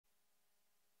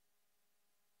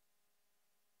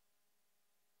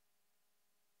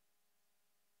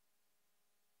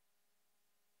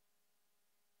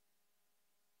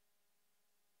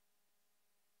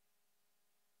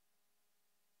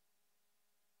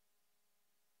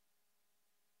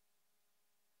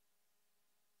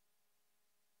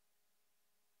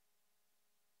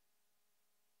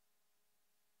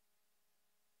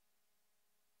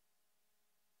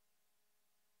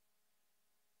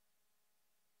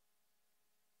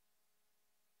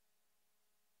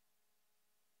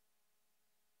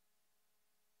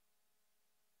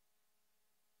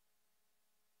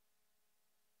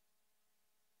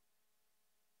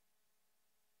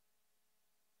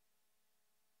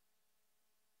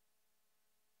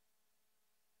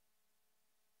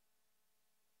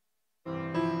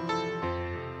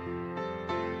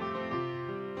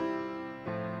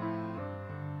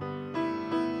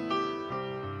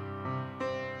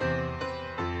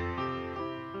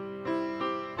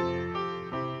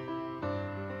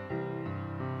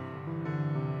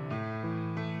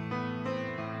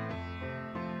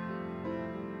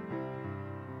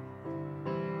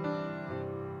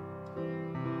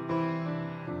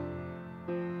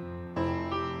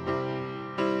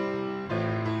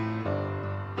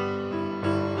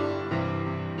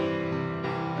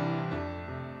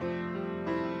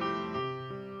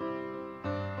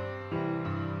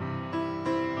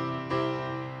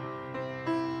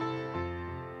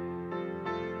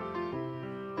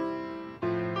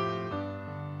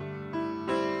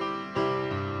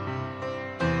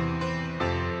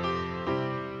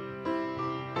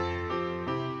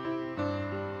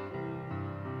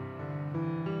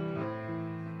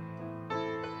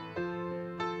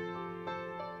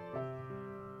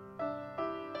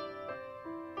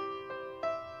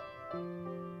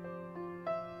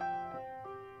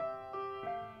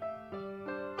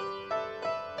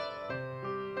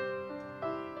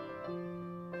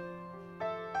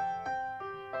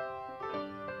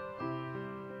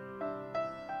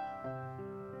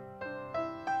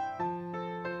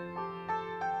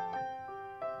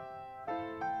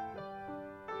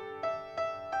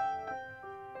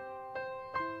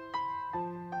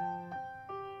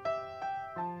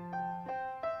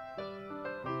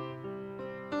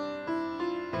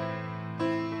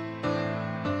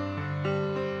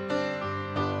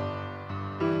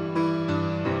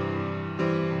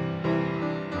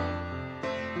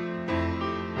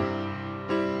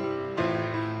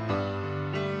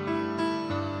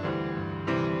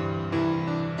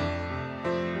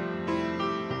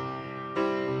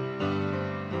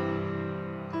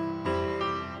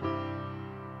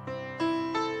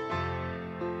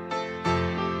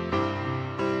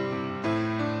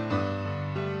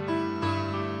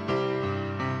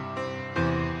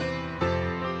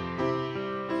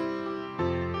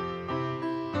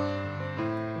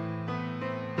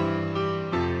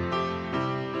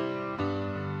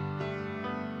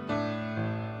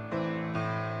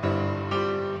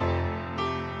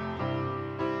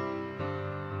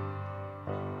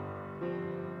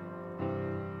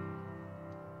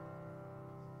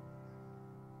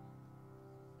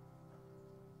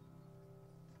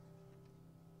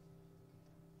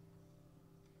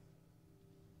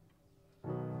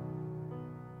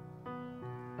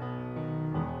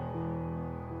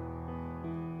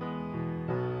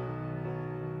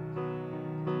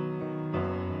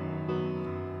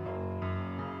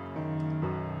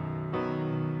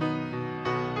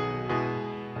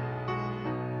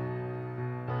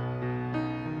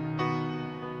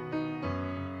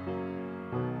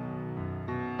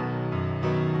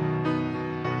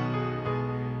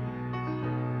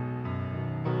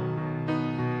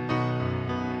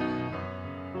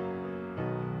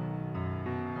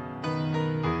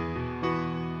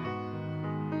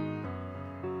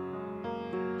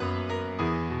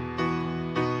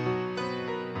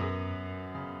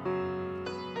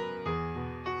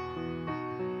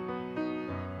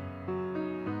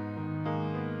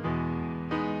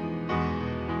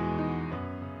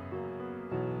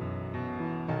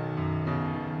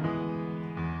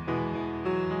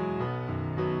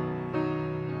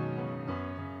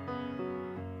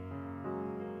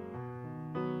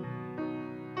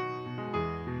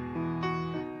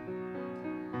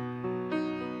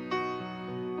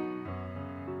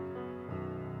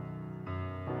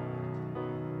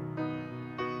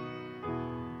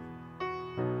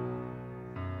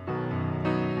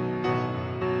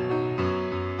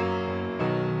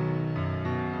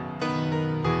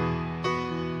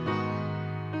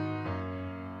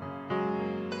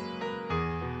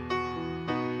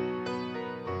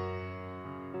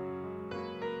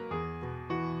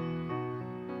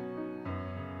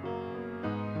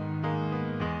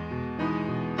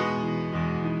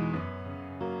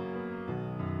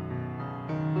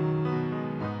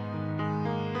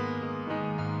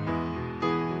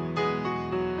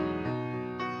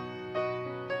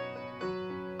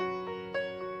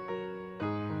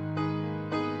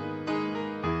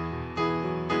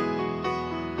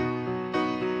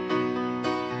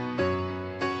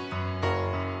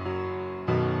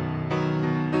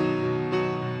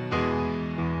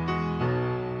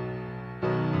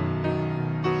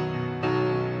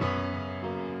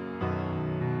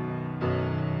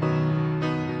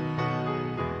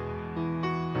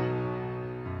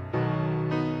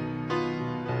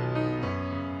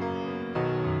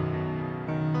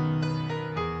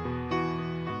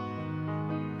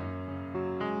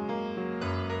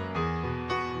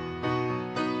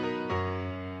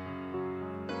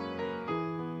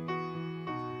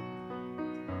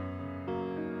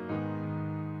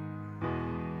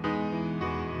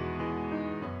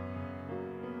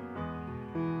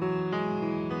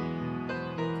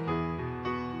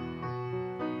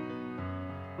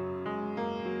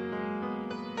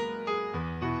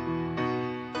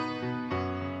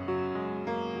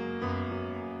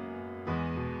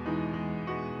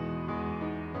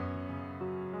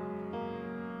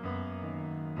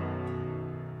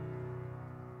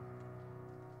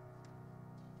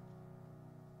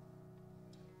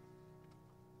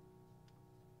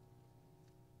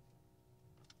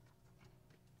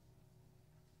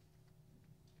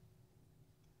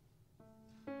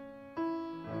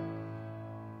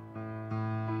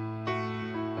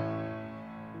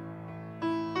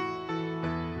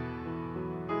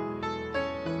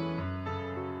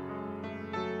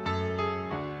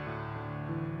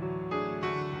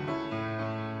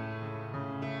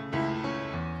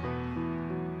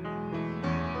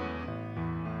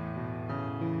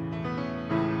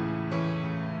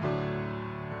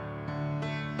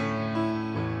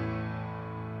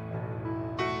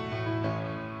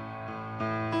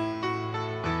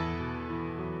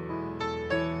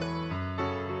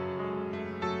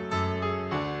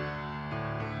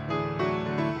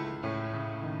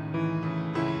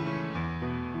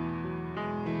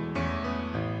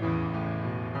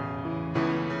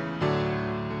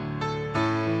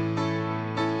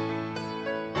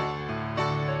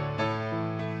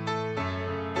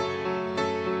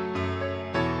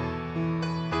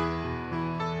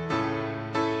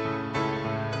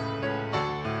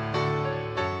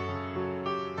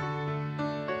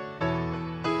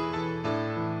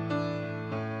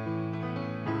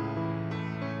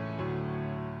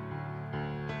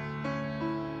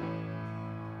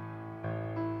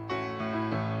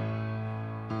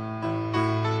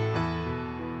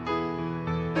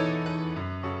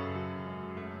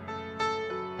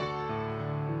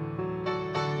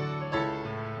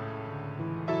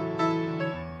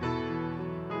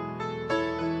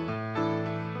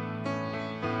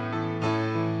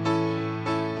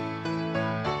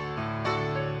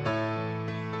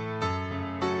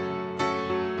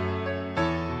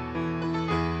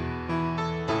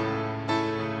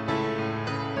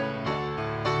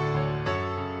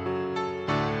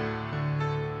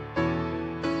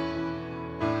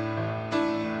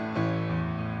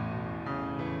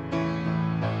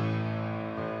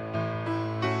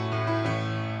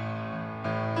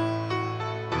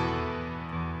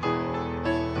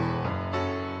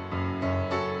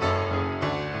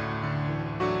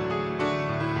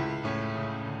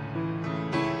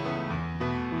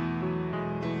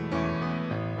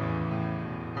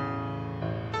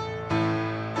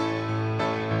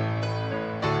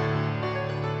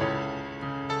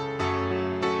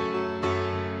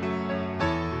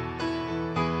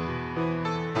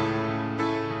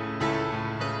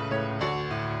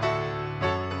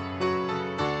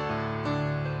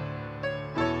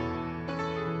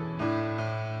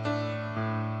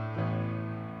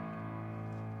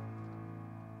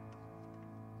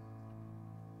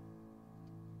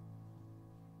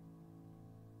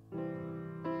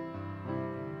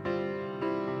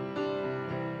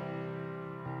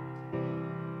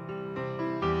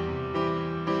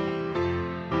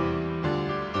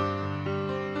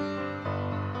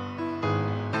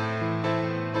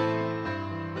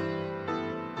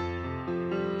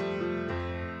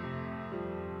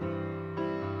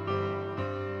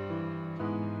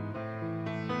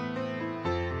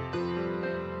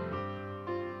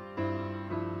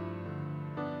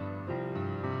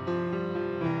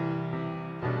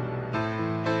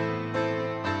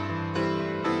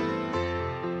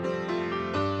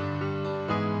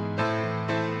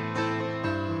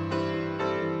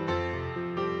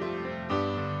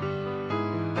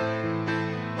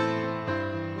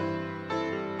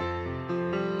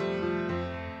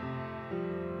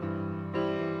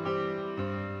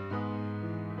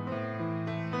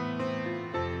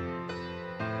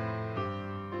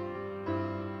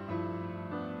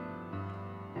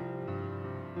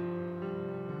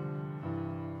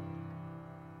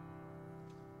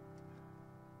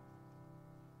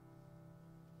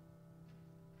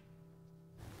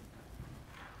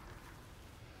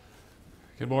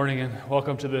Good morning and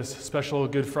welcome to this special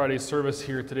Good Friday service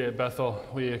here today at Bethel.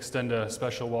 We extend a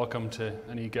special welcome to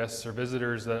any guests or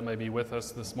visitors that might be with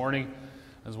us this morning,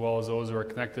 as well as those who are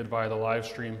connected via the live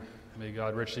stream. May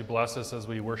God richly bless us as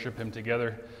we worship Him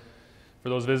together. For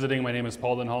those visiting, my name is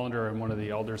Paul Hollander. I'm one of the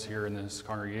elders here in this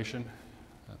congregation.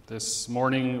 This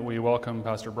morning we welcome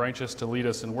Pastor Branches to lead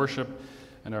us in worship,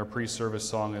 and our pre-service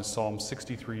song is Psalm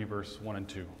 63, verse 1 and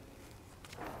 2.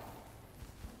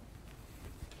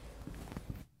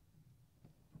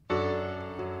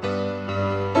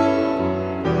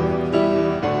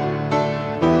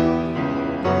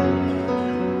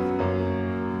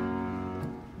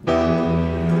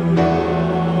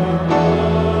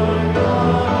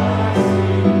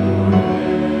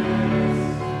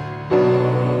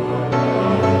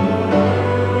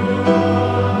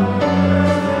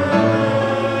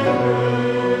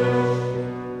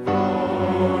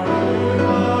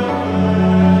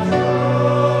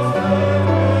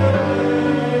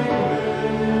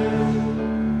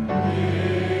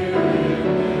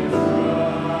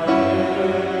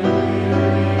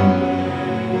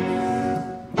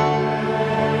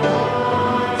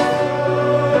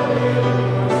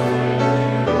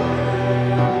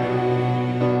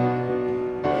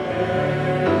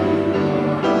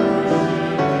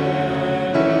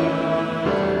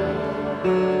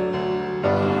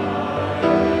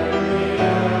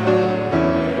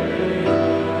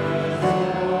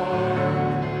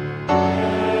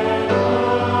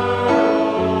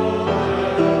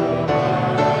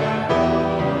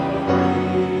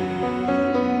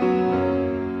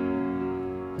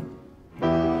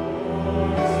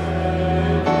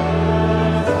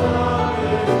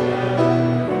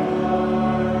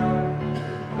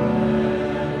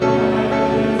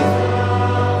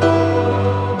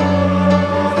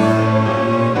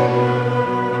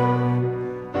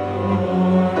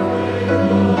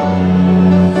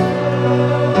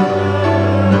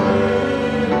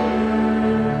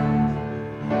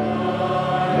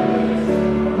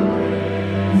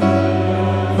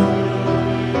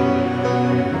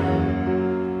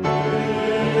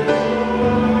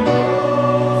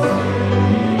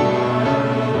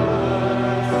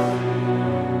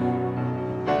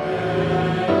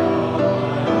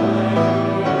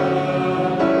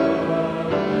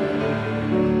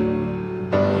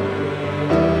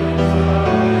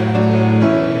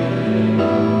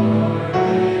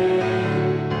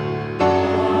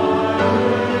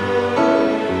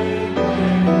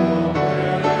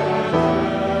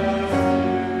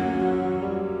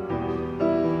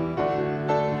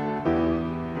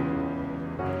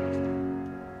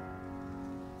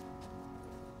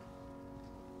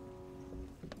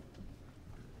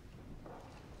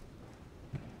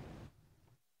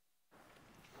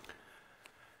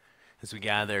 As we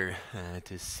gather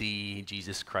to see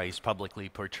Jesus Christ publicly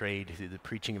portrayed through the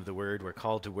preaching of the Word, we're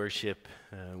called to worship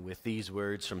with these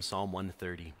words from Psalm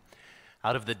 130.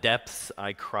 Out of the depths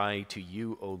I cry to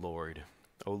you, O Lord.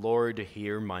 O Lord,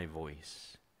 hear my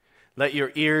voice. Let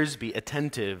your ears be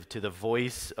attentive to the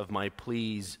voice of my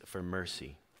pleas for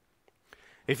mercy.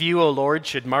 If you, O Lord,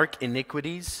 should mark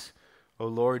iniquities, O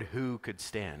Lord, who could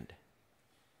stand?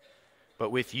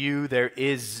 But with you there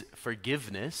is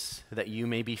forgiveness, that you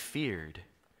may be feared.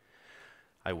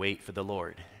 I wait for the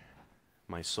Lord.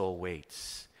 My soul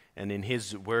waits, and in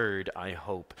his word I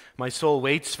hope. My soul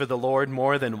waits for the Lord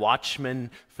more than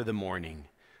watchmen for the morning,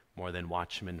 more than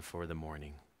watchmen for the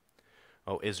morning.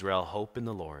 O Israel, hope in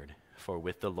the Lord, for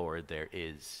with the Lord there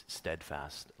is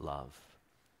steadfast love.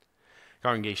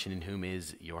 Congregation, in whom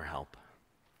is your help?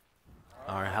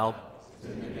 Our help is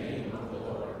in the name of the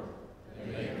Lord,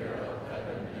 the maker of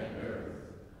heaven and earth.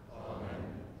 Amen.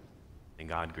 And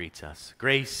God greets us.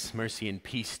 Grace, mercy, and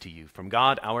peace to you from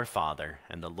God our Father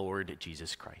and the Lord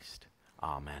Jesus Christ.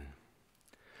 Amen.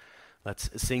 Let's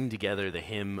sing together the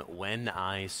hymn, When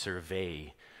I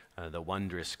Survey the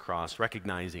Wondrous Cross,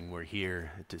 recognizing we're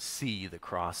here to see the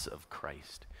cross of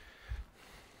Christ.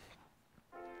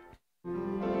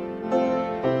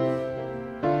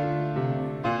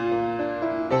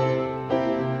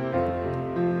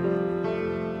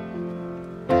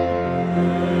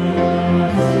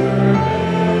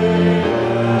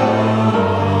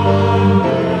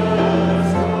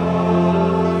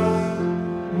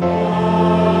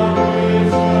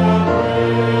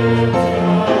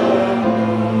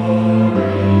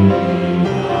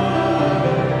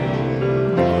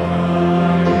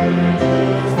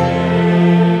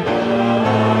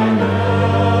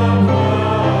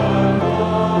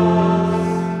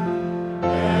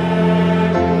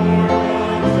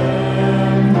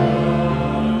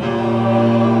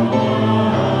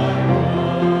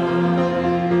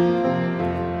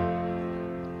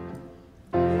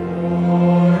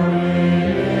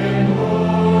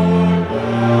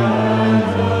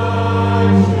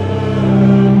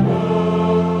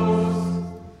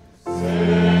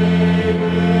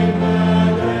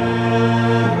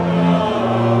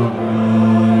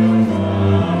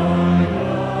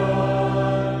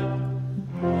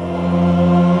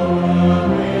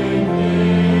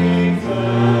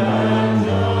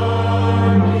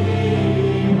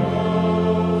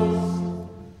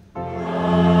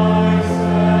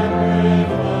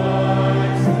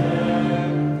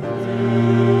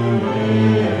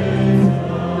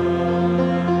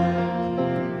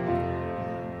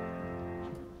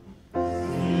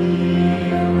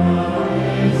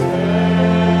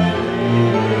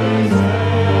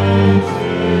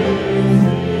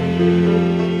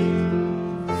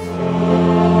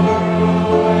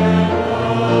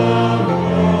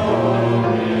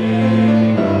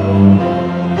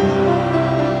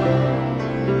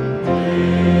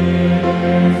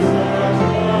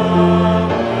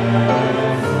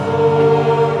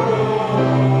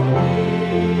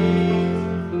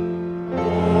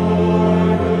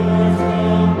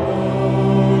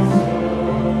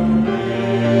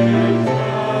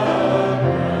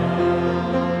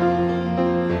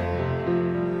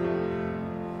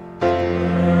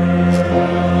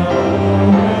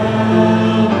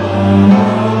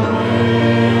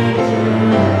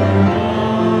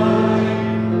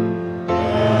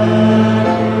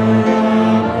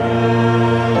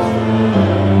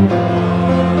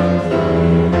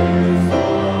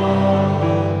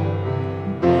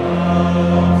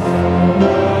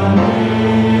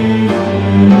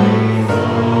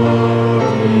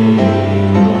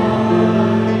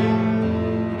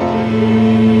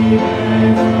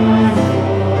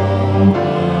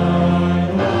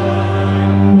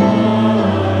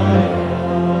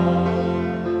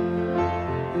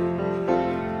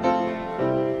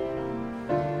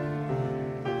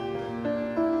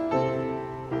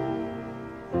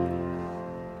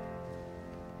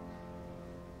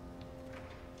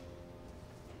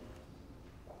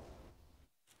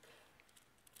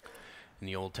 In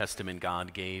the Old Testament,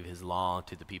 God gave his law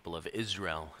to the people of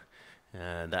Israel.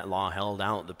 That law held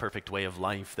out the perfect way of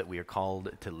life that we are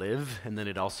called to live, and then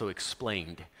it also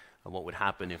explained what would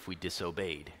happen if we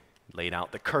disobeyed. It laid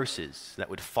out the curses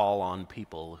that would fall on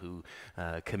people who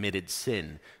committed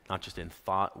sin, not just in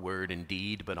thought, word, and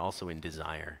deed, but also in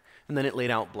desire. And then it laid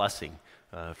out blessing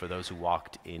for those who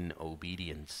walked in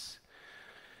obedience.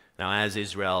 Now, as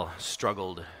Israel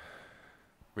struggled,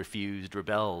 refused,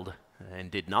 rebelled,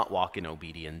 and did not walk in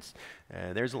obedience,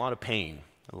 there's a lot of pain,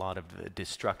 a lot of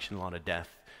destruction, a lot of death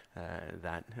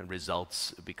that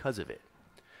results because of it.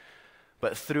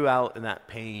 But throughout that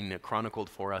pain chronicled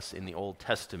for us in the Old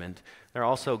Testament, there are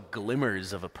also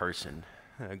glimmers of a person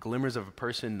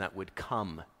that would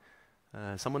come,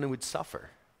 someone who would suffer.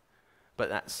 But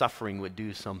that suffering would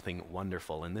do something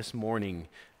wonderful. And this morning,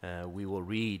 we will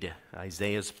read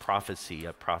Isaiah's prophecy,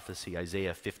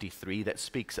 Isaiah 53, that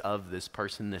speaks of this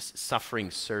person, this suffering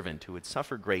servant who would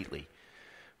suffer greatly,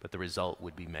 but the result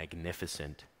would be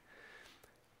magnificent.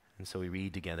 And so we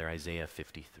read together Isaiah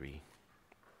 53.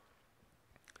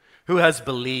 Who has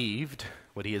believed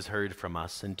what he has heard from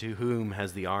us, and to whom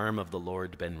has the arm of the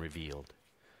Lord been revealed?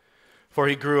 For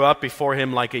he grew up before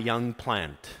him like a young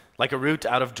plant, like a root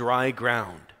out of dry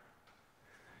ground.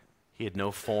 He had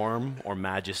no form or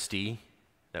majesty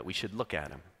that we should look at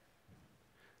him,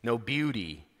 no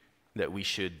beauty that we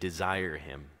should desire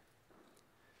him.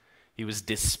 He was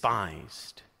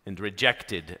despised and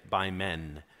rejected by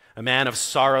men, a man of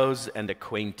sorrows and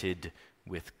acquainted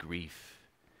with grief,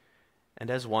 and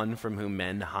as one from whom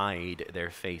men hide their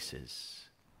faces.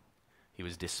 He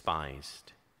was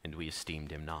despised, and we esteemed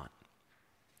him not.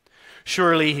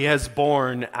 Surely he has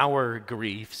borne our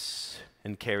griefs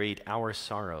and carried our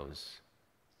sorrows.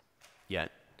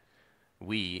 Yet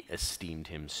we esteemed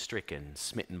him stricken,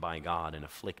 smitten by God, and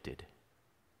afflicted.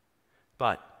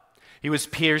 But he was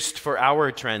pierced for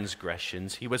our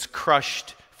transgressions. He was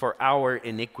crushed for our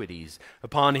iniquities.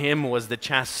 Upon him was the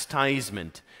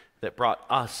chastisement that brought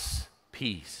us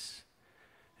peace.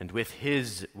 And with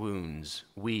his wounds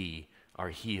we are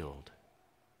healed.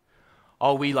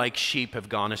 All we like sheep have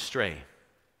gone astray.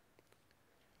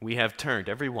 We have turned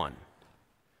every one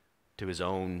to his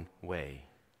own way.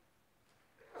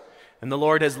 And the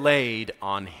Lord has laid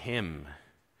on him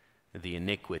the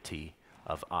iniquity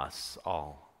of us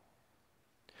all.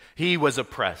 He was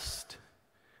oppressed,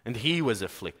 and he was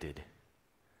afflicted,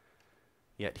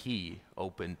 yet he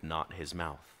opened not his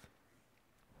mouth.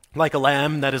 Like a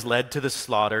lamb that is led to the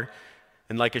slaughter,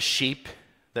 and like a sheep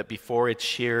that before its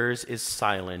shearers is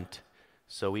silent,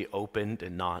 so he opened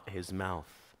not his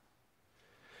mouth.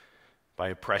 By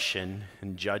oppression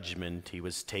and judgment he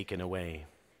was taken away.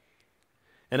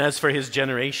 And as for his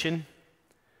generation,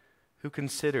 who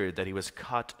considered that he was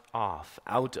cut off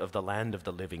out of the land of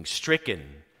the living,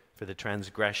 stricken for the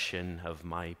transgression of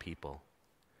my people?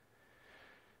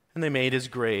 And they made his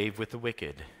grave with the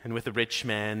wicked, and with the rich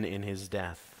man in his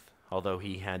death, although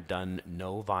he had done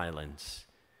no violence,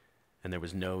 and there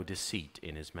was no deceit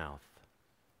in his mouth.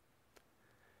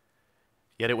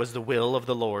 Yet it was the will of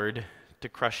the Lord to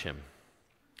crush him.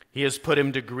 He has put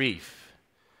him to grief.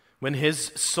 When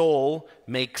his soul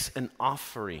makes an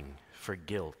offering for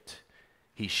guilt,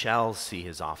 he shall see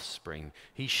his offspring.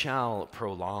 He shall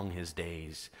prolong his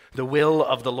days. The will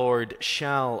of the Lord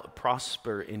shall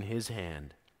prosper in his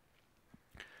hand.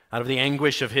 Out of the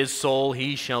anguish of his soul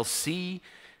he shall see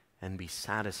and be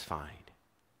satisfied.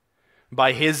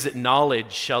 By his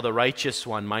knowledge shall the righteous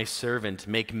one, my servant,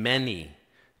 make many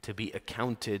to be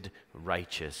accounted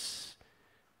righteous,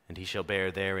 and he shall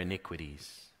bear their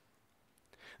iniquities.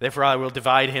 Therefore I will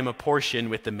divide him a portion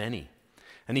with the many,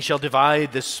 and he shall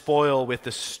divide the spoil with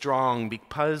the strong,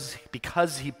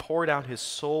 because he poured out his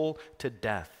soul to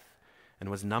death and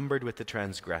was numbered with the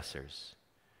transgressors.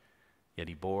 Yet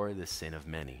he bore the sin of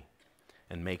many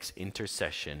and makes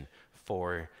intercession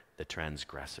for the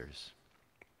transgressors.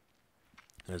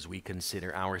 As we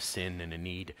consider our sin and in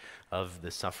need of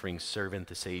the suffering servant,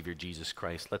 the Savior, Jesus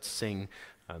Christ, let's sing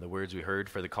the words we heard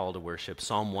for the call to worship.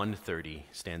 Psalm 130,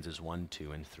 stanzas 1,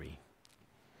 2, and 3.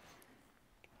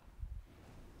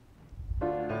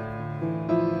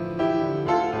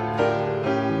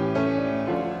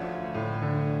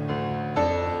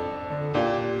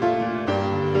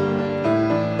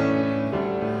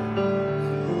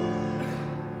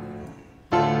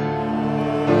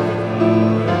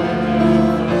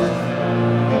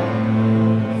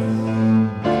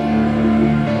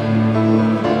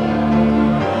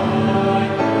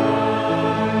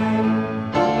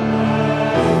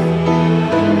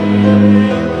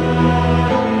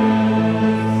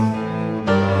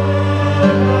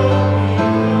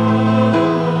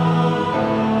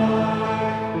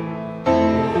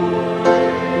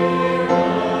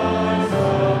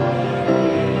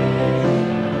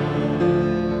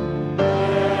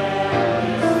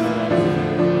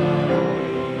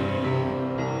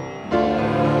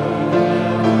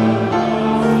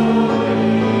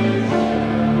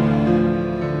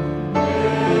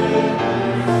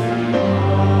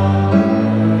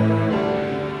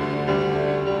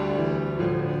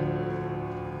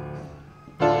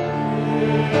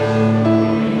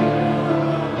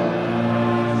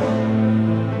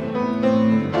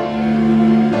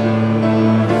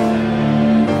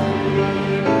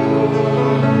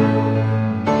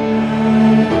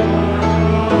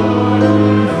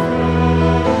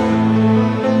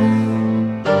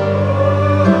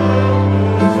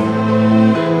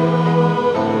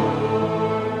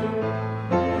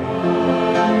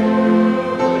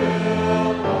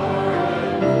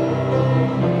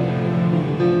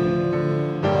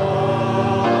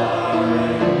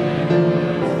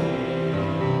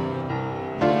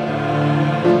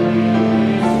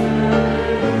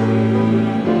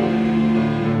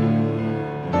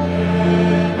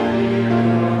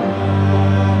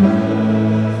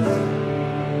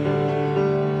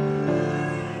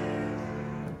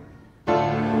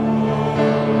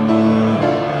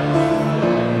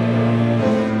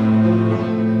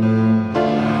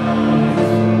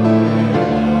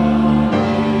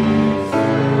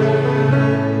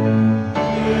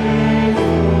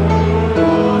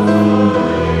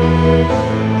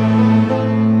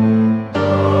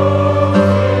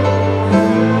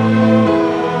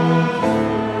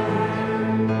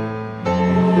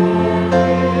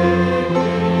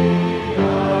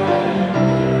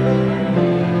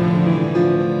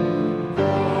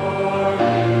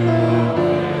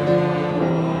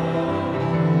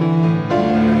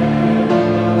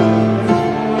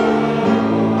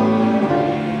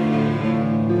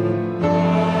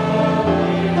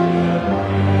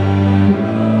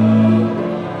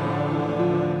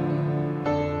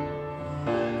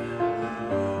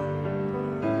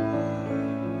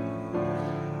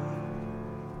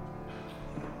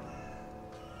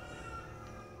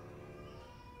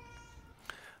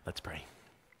 Let's pray.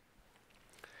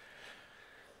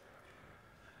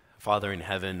 Father in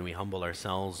heaven, we humble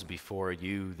ourselves before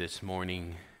you this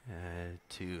morning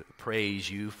to praise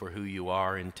you for who you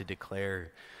are and to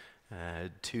declare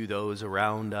to those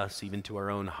around us, even to our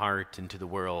own heart and to the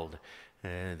world,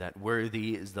 that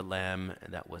worthy is the Lamb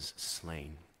that was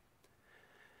slain.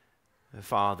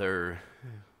 Father,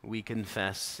 we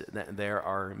confess that there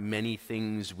are many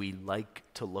things we like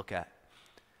to look at,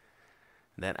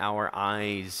 that our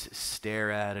eyes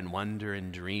stare at and wonder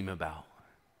and dream about.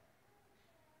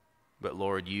 But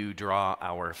Lord, you draw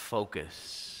our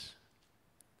focus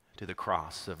to the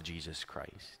cross of Jesus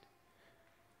Christ,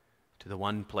 to the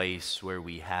one place where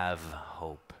we have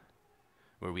hope,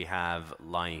 where we have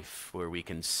life, where we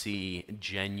can see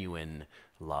genuine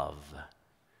love,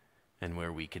 and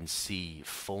where we can see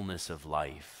fullness of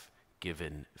life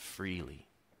given freely.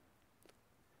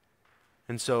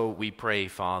 And so we pray,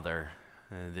 Father,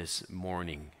 this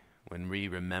morning, when we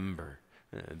remember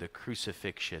the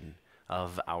crucifixion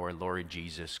of our Lord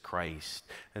Jesus Christ,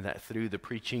 and that through the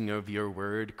preaching of your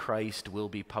word, Christ will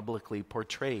be publicly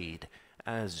portrayed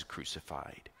as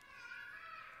crucified.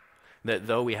 That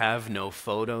though we have no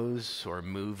photos or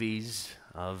movies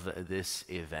of this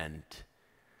event,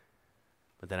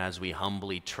 but that as we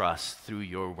humbly trust through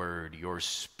your word, your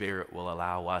Spirit will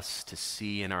allow us to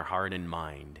see in our heart and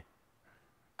mind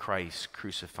Christ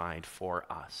crucified for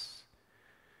us,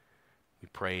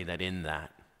 pray that in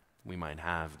that we might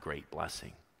have great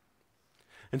blessing.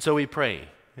 And so we pray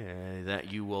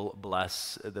that you will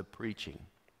bless the preaching,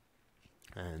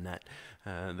 and that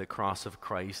the cross of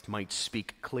Christ might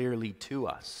speak clearly to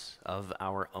us of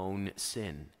our own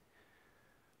sin,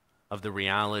 of the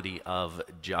reality of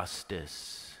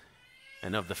justice,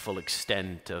 and of the full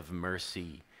extent of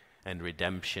mercy and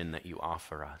redemption that you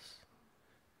offer us.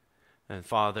 And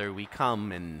Father, we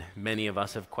come, and many of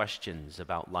us have questions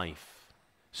about life,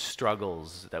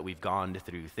 struggles that we've gone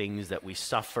through, things that we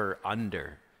suffer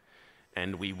under,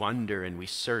 and we wonder and we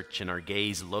search, and our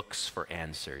gaze looks for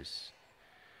answers.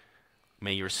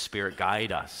 May your Spirit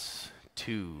guide us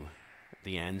to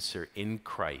the answer in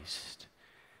Christ,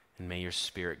 and may your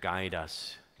Spirit guide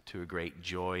us to a great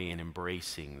joy in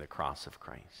embracing the cross of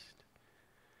Christ.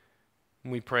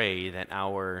 And we pray that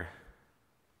our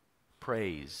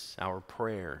praise, our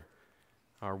prayer,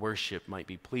 our worship might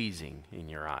be pleasing in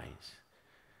your eyes,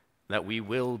 that we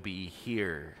will be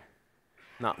here,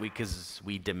 not because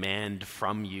we demand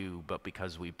from you, but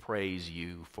because we praise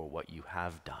you for what you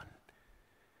have done.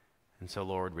 And so,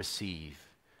 Lord, receive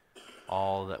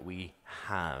all that we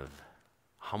have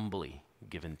humbly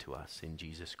given to us in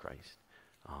Jesus Christ.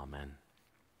 Amen.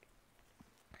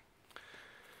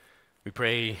 We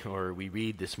pray, or we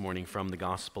read this morning from the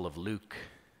Gospel of Luke,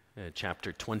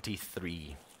 chapter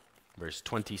 23, verse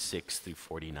 26 through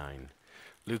 49.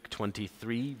 Luke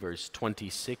 23, verse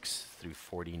 26 through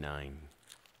 49.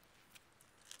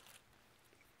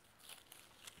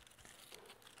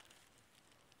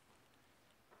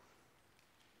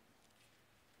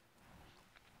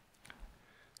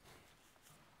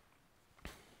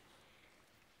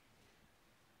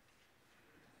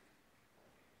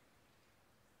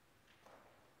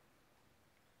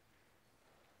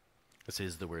 This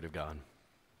is the word of God.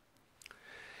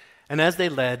 And as they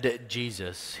led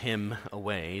Jesus, him,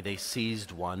 away, they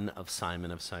seized one of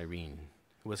Simon of Cyrene,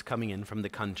 who was coming in from the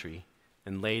country,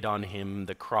 and laid on him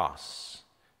the cross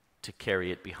to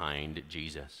carry it behind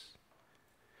Jesus.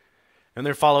 And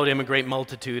there followed him a great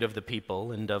multitude of the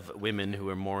people and of women who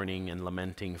were mourning and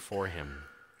lamenting for him.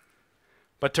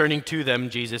 But turning to them,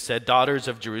 Jesus said, "Daughters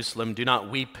of Jerusalem, do not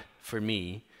weep for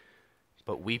me,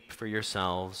 but weep for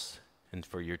yourselves and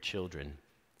for your children.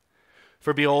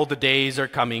 For behold, the days are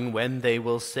coming when they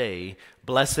will say,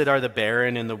 'Blessed are the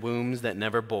barren and the wombs that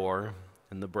never bore,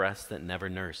 and the breasts that never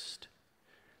nursed.'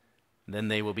 Then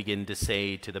they will begin to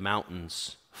say to the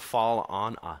mountains, 'Fall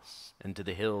on us,' and to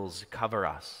the hills, 'Cover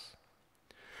us.'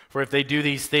 For if they do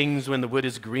these things when the wood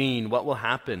is green, what will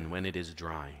happen when it is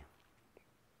dry?"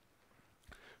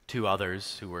 2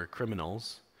 others, who were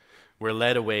criminals, were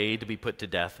led away to be put to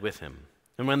death with him.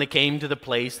 And when they came to the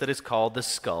place that is called the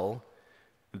Skull,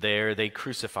 there they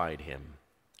crucified him,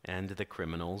 and the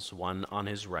criminals, one on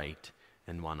his right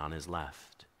and one on his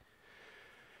left.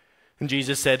 And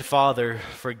Jesus said, "Father,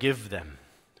 forgive them,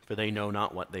 for they know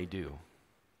not what they do."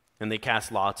 And they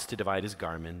cast lots to divide his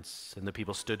garments, and the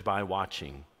people stood by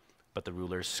watching. But the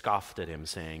rulers scoffed at him,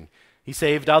 saying, "He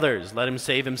saved others, let him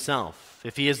save himself,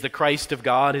 if he is the Christ of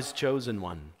God, his chosen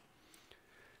one."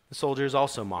 The soldiers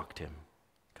also mocked him,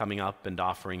 coming up and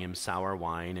offering him sour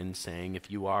wine and saying,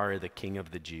 "If you are the King of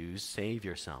the Jews, save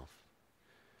yourself."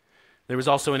 There was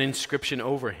also an inscription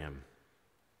over him,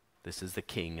 "This is the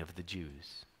King of the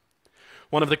Jews."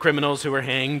 One of the criminals who were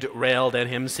hanged railed at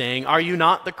him, saying, "Are you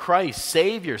not the Christ?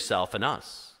 Save yourself and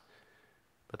us."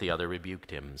 But the other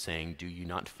rebuked him, saying, "Do you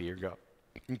not fear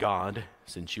God,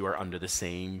 since you are under the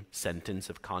same sentence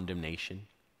of condemnation?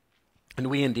 And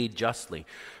we indeed justly,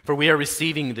 for we are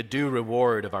receiving the due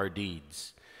reward of our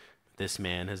deeds. This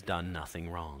man has done nothing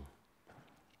wrong."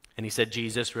 And he said,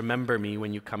 "Jesus, remember me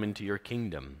when you come into your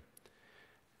kingdom."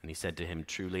 And he said to him,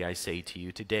 "Truly I say to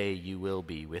you, today you will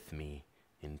be with me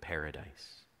in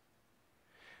paradise."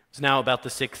 It was now about the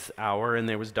 6th hour, and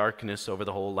there was darkness over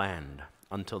the whole land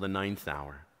until the 9th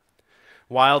hour,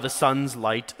 while the sun's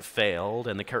light failed,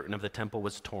 and the curtain of the temple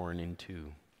was torn in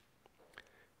two.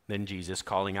 Then Jesus,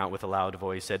 calling out with a loud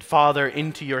voice, said, "Father,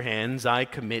 into your hands I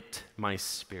commit my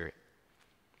spirit."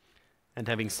 And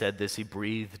having said this, he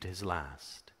breathed his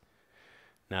last.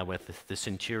 Now when the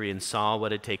centurion saw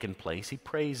what had taken place, he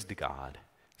praised God,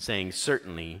 saying,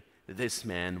 "Certainly this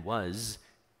man was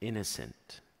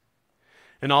innocent."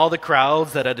 And all the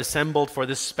crowds that had assembled for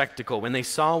this spectacle, when they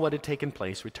saw what had taken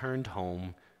place, returned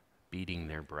home, beating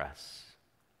their breasts.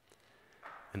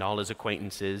 And all his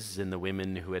acquaintances and the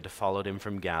women who had followed him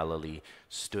from Galilee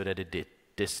stood at a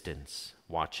distance,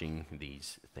 watching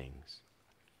these things.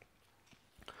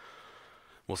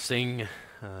 We'll sing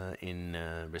in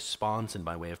response and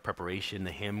by way of preparation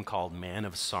the hymn called Man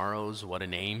of Sorrows, What a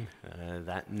Name.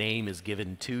 That name is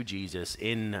given to Jesus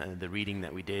in the reading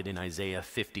that we did in Isaiah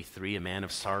 53, a man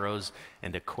of sorrows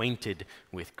and acquainted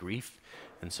with grief.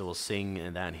 And so we'll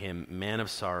sing that hymn, Man of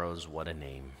Sorrows, What a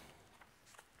Name.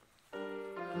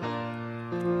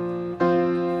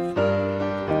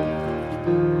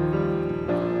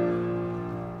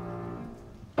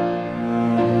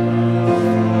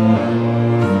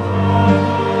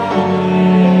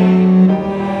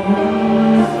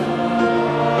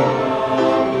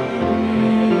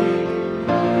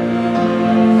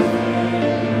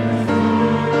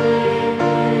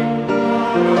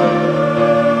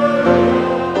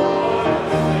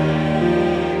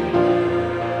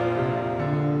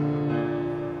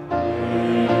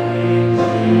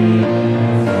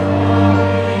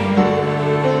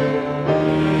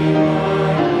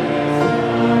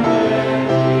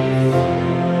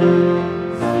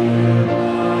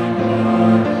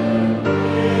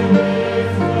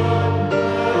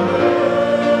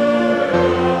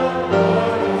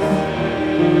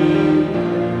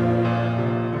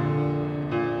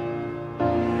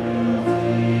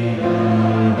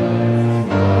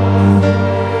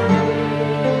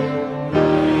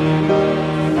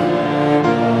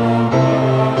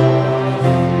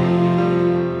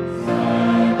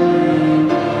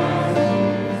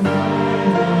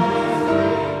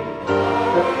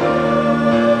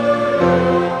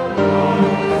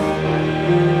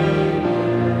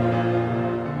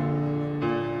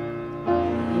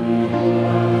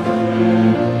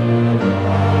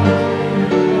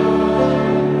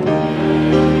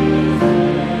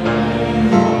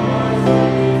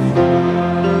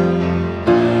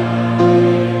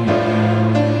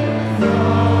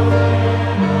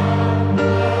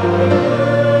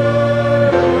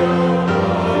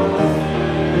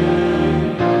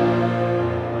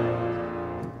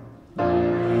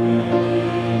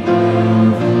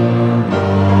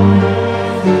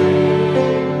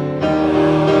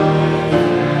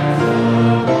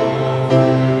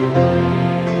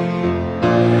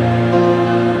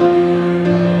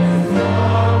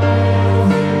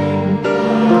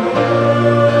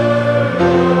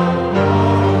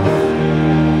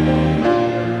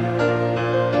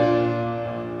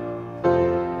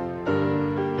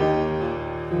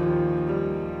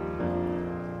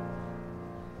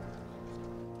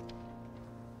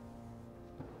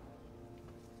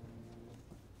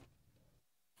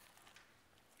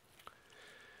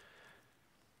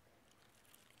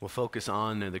 We'll focus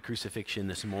on the crucifixion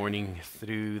this morning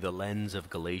through the lens of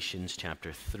Galatians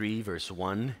chapter 3, verse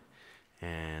 1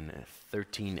 and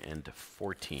 13 and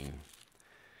 14.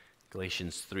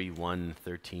 Galatians 3, 1,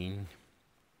 13.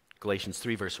 Galatians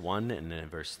 3, verse 1 and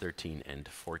verse 13 and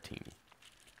 14.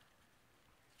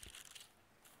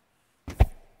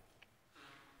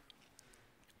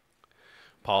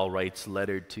 Paul writes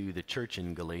letter to the church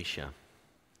in Galatia.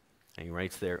 And he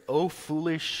writes there, O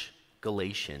foolish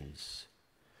Galatians,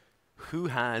 who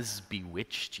has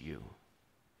bewitched you?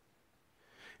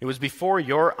 It was before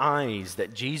your eyes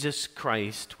that Jesus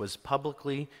Christ was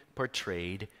publicly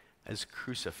portrayed as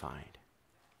crucified.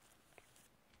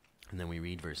 And then we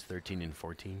read verse 13 and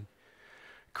 14.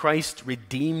 Christ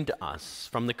redeemed us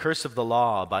from the curse of the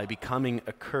law by becoming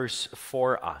a curse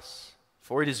for us.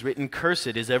 For it is written,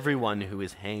 Cursed is everyone who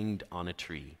is hanged on a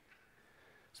tree,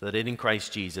 so that in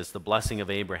Christ Jesus the blessing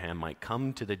of Abraham might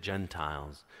come to the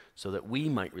Gentiles, so that we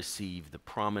might receive the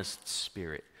promised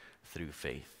Spirit through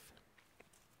faith.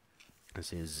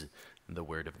 This is the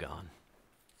Word of God.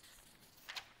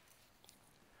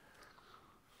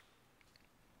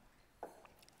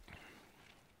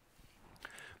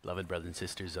 Beloved brothers and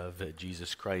sisters of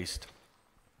Jesus Christ,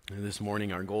 this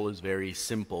morning our goal is very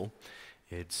simple.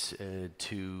 It's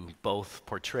to both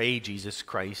portray Jesus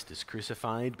Christ as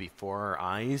crucified before our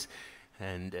eyes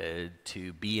and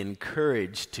to be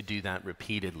encouraged to do that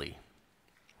repeatedly.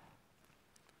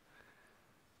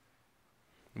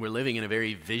 We're living in a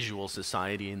very visual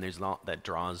society, and there's a lot that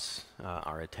draws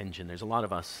our attention. There's a lot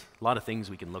of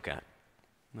things we can look at.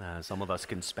 Some of us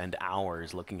can spend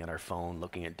hours looking at our phone,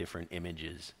 looking at different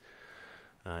images.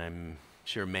 I'm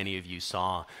sure many of you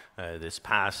saw this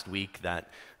past week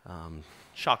that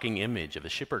shocking image of a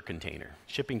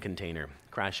shipping container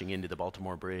crashing into the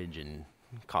Baltimore Bridge and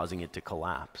causing it to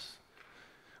collapse.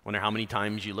 I wonder how many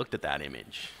times you looked at that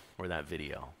image or that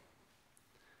video.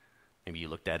 Maybe you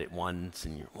looked at it once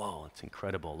and you're, whoa, it's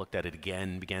incredible. Looked at it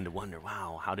again, began to wonder,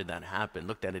 wow, how did that happen?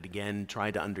 Looked at it again,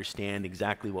 tried to understand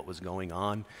exactly what was going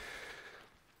on.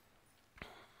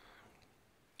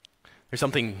 There's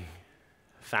something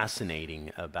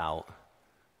fascinating about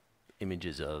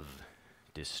images of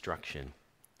destruction.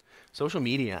 Social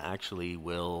media actually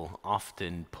will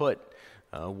often put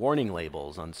warning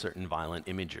labels on certain violent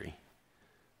imagery.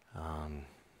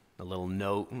 A little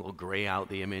note will gray out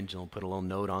the image, and we'll put a little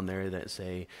note on there that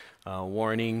say,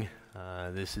 warning,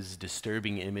 this is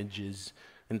disturbing images,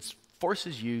 and it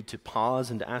forces you to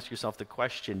pause and to ask yourself the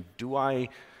question, do I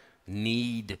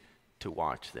need to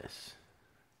watch this?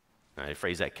 I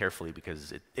phrase that carefully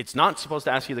because it's not supposed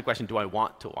to ask you the question, do I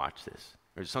want to watch this?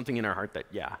 There's something in our heart that,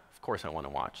 yeah, of course I want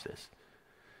to watch this.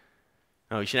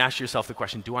 No, you should ask yourself the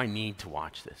question, do I need to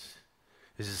watch this?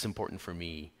 Is this important for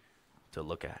me to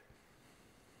look at?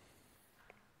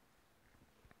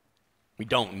 We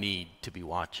don't need to be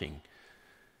watching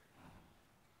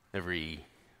every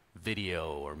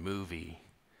video or movie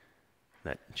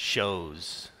that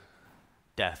shows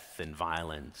death and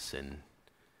violence and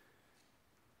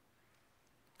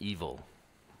evil.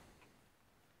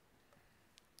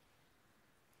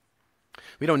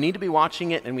 We don't need to be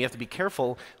watching it, and we have to be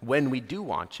careful when we do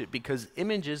watch it because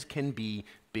images can be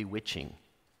bewitching.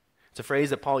 It's a phrase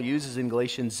that Paul uses in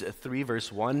Galatians 3,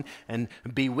 verse 1, and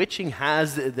bewitching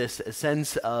has this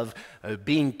sense of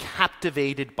being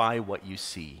captivated by what you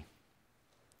see.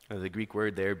 The Greek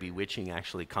word there, bewitching,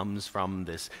 actually comes from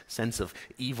this sense of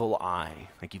evil eye,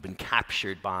 like you've been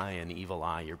captured by an evil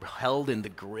eye. You're held in the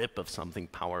grip of something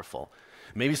powerful.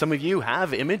 Maybe some of you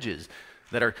have images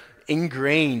that are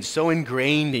so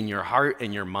ingrained in your heart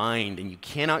and your mind, and you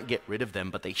cannot get rid of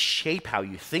them, but they shape how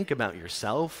you think about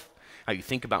yourself, how you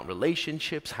think about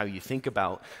relationships, how you think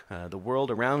about the world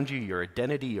around you, your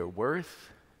identity, your worth,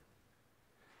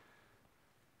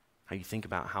 how you think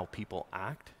about how people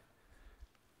act.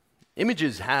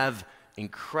 Images have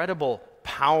incredible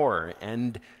power,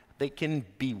 and they can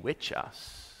bewitch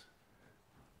us.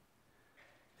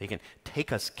 They can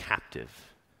take us captive.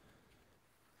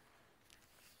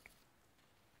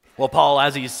 Well, Paul,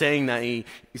 as he's saying that, he's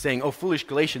saying, "Oh, foolish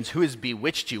Galatians, who has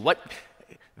bewitched you? What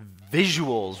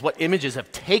visuals, what images have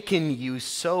taken you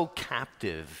so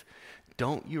captive?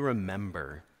 Don't you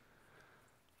remember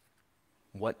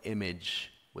what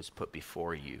image was put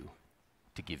before you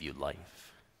to give you life?"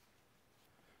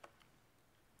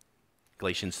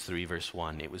 Galatians 3, verse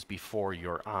 1, it was before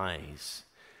your eyes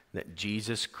that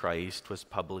Jesus Christ was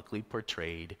publicly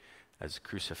portrayed as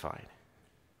crucified.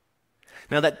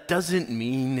 Now, that doesn't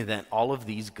mean that all of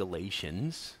these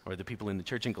Galatians, or the people in the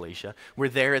church in Galatia, were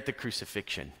there at the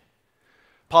crucifixion.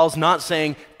 Paul's not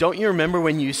saying, don't you remember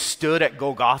when you stood at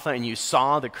Golgotha and you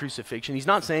saw the crucifixion? He's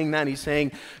not saying that. He's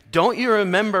saying, don't you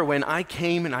remember when I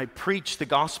came and I preached the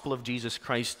gospel of Jesus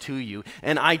Christ to you,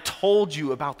 and I told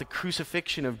you about the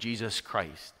crucifixion of Jesus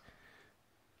Christ?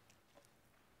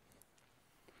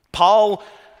 Paul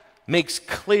makes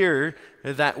clear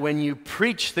that when you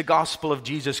preach the gospel of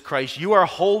Jesus Christ, you are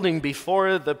holding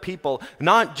before the people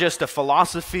not just a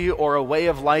philosophy or a way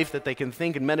of life that they can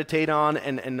think and meditate on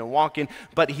and walk in,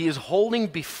 but he is holding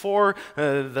before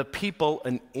the people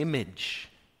an image.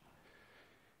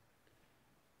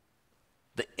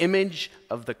 The image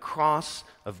of the cross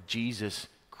of Jesus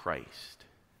Christ.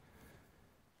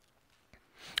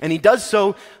 And he does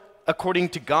so according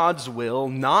to God's will,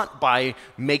 not by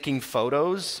making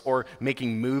photos or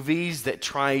making movies that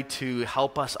try to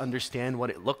help us understand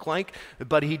what it looked like,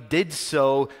 but he did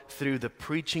so through the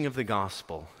preaching of the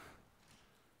gospel,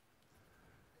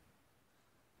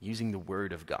 using the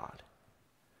word of God.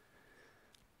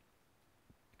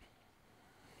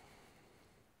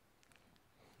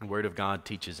 The word of God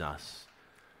teaches us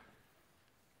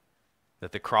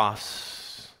that the cross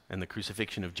and the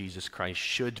crucifixion of Jesus Christ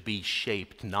should be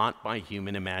shaped not by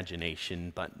human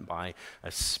imagination, but by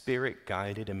a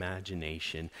spirit-guided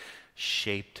imagination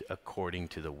shaped according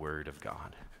to the Word of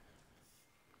God.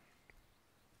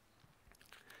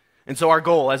 And so our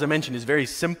goal, as I mentioned, is very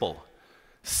simple.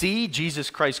 See Jesus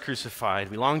Christ crucified.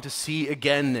 We long to see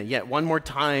again, yet one more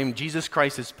time, Jesus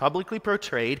Christ is publicly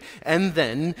portrayed, and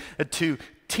then to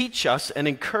teach us and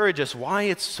encourage us why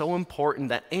it's so important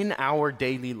that in our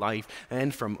daily life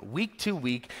and from week to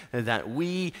week that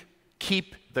we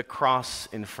keep the cross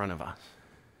in front of us.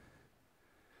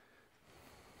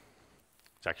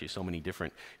 There's actually so many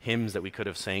different hymns that we could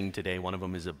have sang today. One of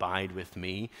them is Abide With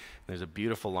Me. There's a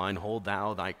beautiful line, Hold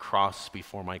thou thy cross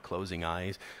before my closing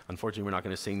eyes. Unfortunately, we're not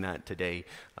going to sing that today,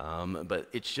 but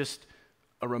it's just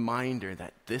a reminder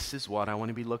that this is what I want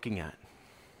to be looking at.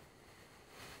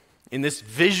 In this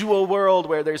visual world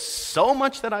where there's so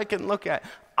much that I can look at,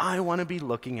 I want to be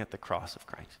looking at the cross of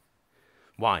Christ.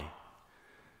 Why?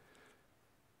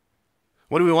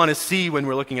 What do we want to see when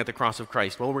we're looking at the cross of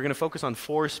Christ? Well, we're going to focus on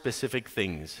 4 specific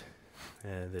things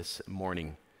this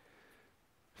morning.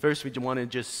 First, we want to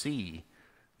just see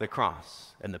the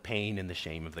cross and the pain and the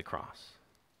shame of the cross.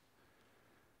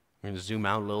 We're going to zoom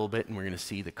out a little bit and we're going to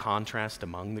see the contrast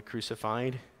among the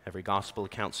crucified. Every gospel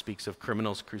account speaks of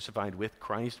criminals crucified with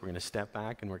Christ. We're going to step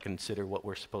back and we're going to consider what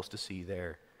we're supposed to see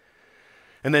there.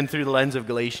 And then through the lens of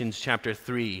Galatians chapter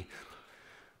 3,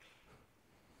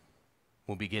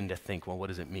 we'll begin to think, well, what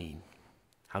does it mean?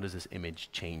 How does this image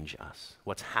change us?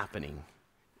 What's happening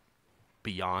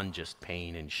beyond just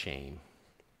pain and shame?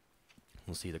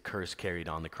 We'll see the curse carried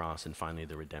on the cross and finally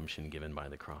the redemption given by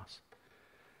the cross.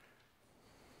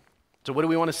 So what do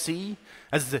we want to see?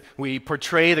 As we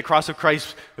portray the cross of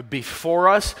Christ before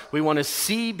us, we want to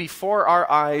see before our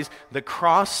eyes the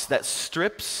cross that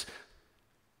strips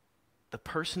the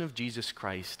person of Jesus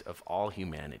Christ of all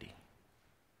humanity.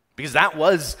 Because that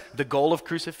was the goal of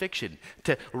crucifixion,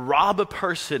 to rob a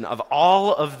person of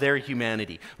all of their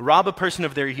humanity. Rob a person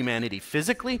of their humanity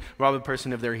physically, rob a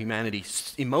person of their humanity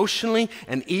emotionally,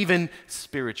 and even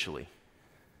spiritually.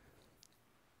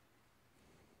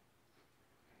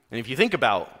 And if you think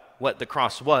about what the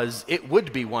cross was, it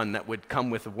would be one that would come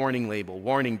with a warning label,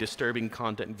 warning, disturbing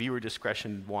content, viewer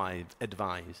discretion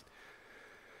advised.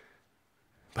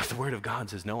 But the Word of God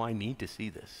says, no, I need to see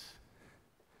this.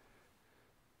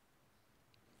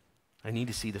 I need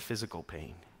to see the physical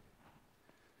pain.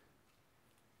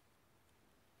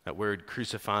 That word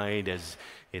crucified, as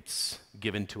it's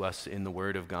given to us in the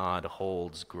Word of God,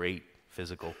 holds great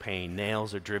physical pain.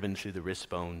 Nails are driven through the wrist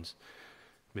bones,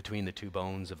 between the two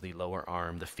bones of the lower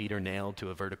arm. The feet are nailed to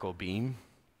a vertical beam,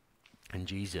 and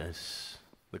Jesus,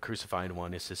 the crucified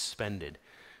one, is suspended,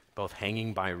 both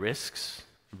hanging by wrists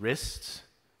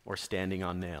or standing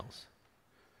on nails.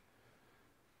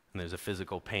 And there's a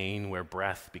physical pain where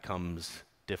breath becomes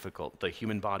difficult. The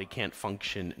human body can't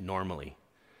function normally.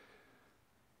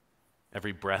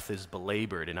 Every breath is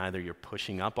belabored, and either you're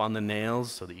pushing up on the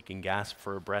nails so that you can gasp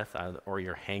for a breath, or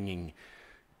you're hanging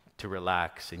to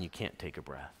relax and you can't take a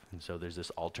breath. And so there's this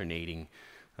alternating,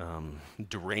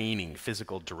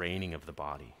 physical draining of the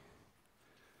body.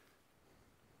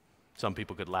 Some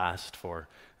people could last for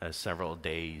several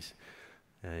days.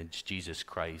 It's Jesus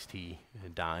Christ, he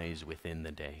dies within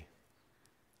the day.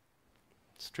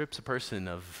 It strips a person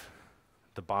of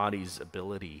the body's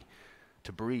ability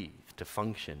to breathe, to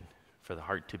function, for the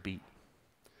heart to beat.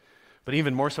 But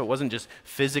even more so, it wasn't just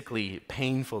physically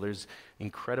painful. There's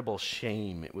incredible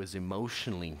shame. It was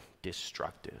emotionally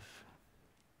destructive.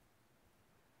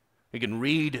 We can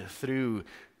read through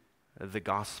the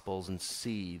Gospels and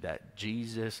see that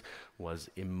Jesus was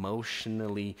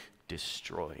emotionally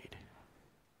destroyed.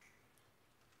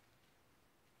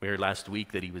 We heard last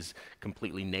week that he was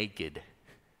completely naked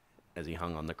as he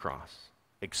hung on the cross,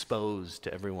 exposed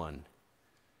to everyone.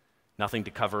 Nothing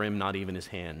to cover him, not even his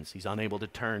hands. He's unable to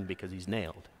turn because he's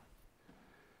nailed.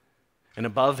 And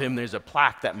above him, there's a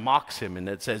plaque that mocks him and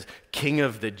that says, King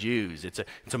of the Jews. It's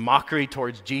a mockery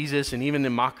towards Jesus, and even a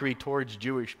mockery towards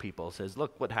Jewish people. It says,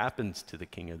 look what happens to the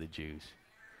King of the Jews.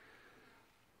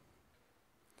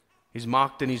 He's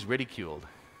mocked and he's ridiculed.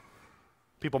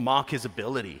 People mock his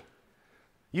ability.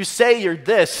 You say you're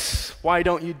this, why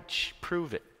don't you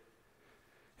prove it?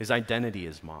 His identity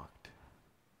is mocked.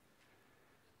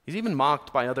 He's even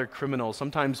mocked by other criminals.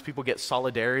 Sometimes people get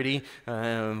solidarity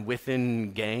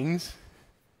within gangs.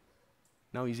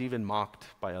 No, he's even mocked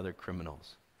by other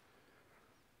criminals.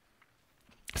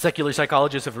 Secular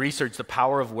psychologists have researched the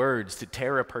power of words to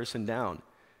tear a person down.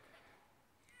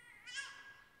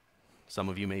 Some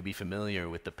of you may be familiar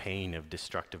with the pain of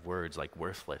destructive words like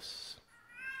worthless,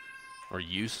 or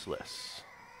useless,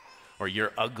 or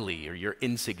you're ugly, or you're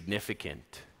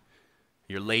insignificant,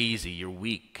 you're lazy, you're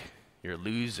weak, you're a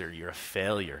loser, you're a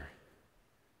failure.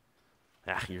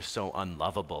 You're so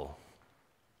unlovable.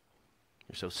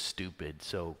 You're so stupid,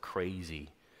 so crazy.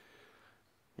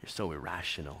 You're so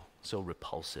irrational, so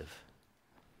repulsive.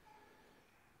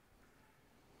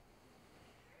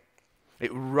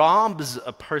 It robs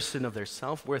a person of their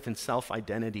self-worth and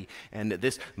self-identity, and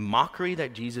this mockery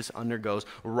that Jesus undergoes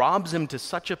robs him to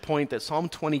such a point that Psalm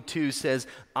 22 says,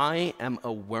 I am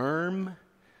a worm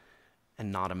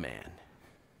and not a man,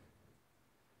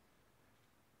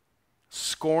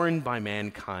 scorned by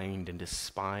mankind and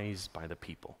despised by the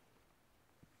people.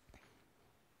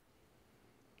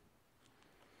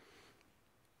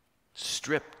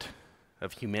 Stripped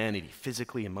of humanity,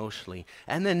 physically, emotionally,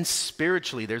 and then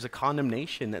spiritually, there's a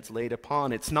condemnation that's laid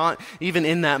upon. It's not even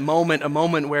in that moment, a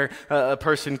moment where a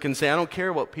person can say, I don't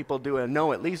care what people do, and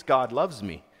no, at least God loves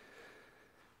me.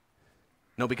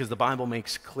 No, because the Bible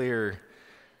makes clear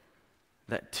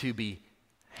that to be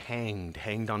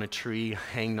hanged on a tree,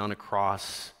 hanged on a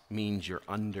cross, means you're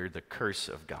under the curse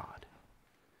of God.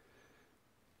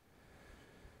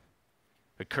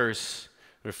 A curse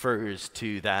refers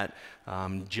to that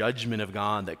judgment of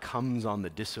God that comes on the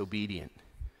disobedient.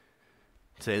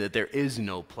 Say that there is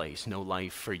no place, no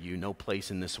life for you, no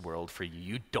place in this world for you.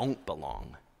 You don't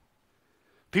belong.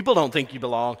 People don't think you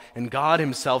belong, and God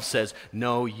himself says,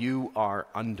 no, you are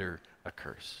under a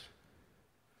curse.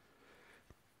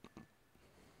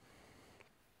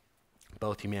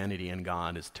 Both humanity and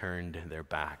God has turned their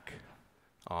back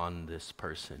on this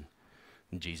person.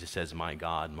 And Jesus says, my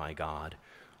God,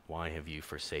 why have you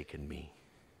forsaken me?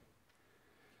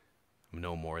 I'm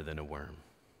no more than a worm.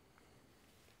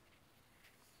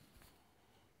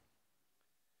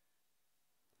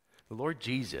 The Lord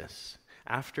Jesus,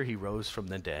 after he rose from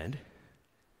the dead,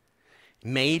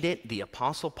 made it the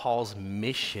Apostle Paul's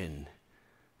mission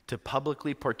to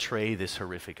publicly portray this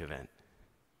horrific event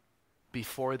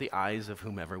before the eyes of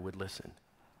whomever would listen.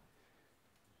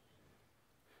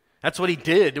 That's what he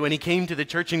did when he came to the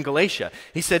church in Galatia.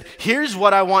 He said, here's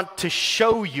what I want to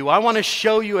show you. I want to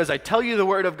show you, as I tell you the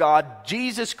word of God,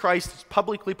 Jesus Christ is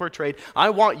publicly portrayed.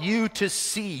 I want you to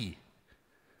see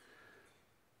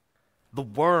the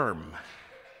worm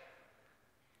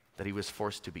that he was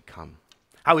forced to become.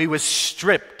 How he was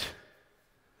stripped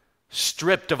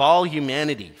of all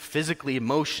humanity, physically,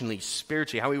 emotionally,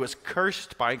 spiritually, how he was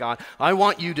cursed by God. I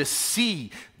want you to see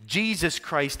Jesus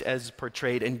Christ as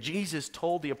portrayed. And Jesus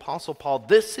told the Apostle Paul,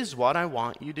 this is what I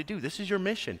want you to do. This is your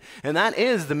mission. And that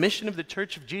is the mission of the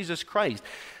Church of Jesus Christ.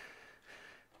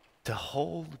 To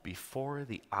hold before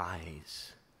the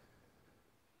eyes,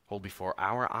 hold before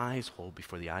our eyes, hold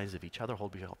before the eyes of each other,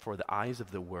 hold before the eyes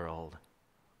of the world,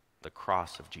 the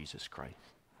cross of Jesus Christ.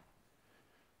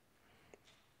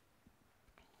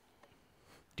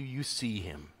 Do you see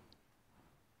him?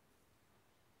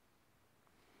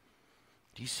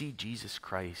 Do you see Jesus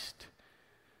Christ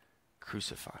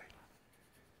crucified?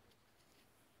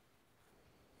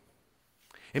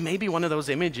 It may be one of those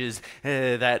images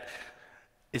that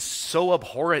is so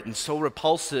abhorrent and so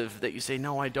repulsive that you say,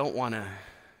 no, I don't want to.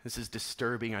 This is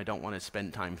disturbing. I don't want to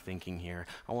spend time thinking here.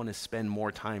 I want to spend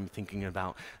more time thinking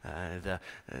about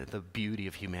the beauty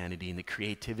of humanity and the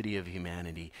creativity of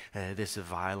humanity, this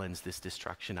violence, this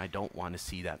destruction. I don't want to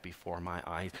see that before my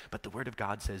eyes. But the Word of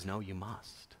God says, no, you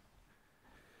must.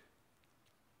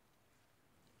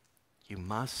 You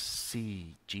must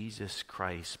see Jesus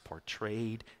Christ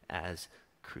portrayed as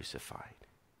crucified.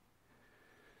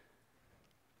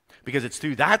 Because it's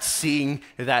through that seeing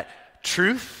that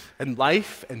truth and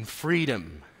life and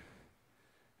freedom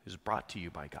is brought to you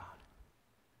by God.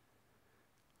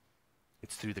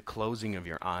 It's through the closing of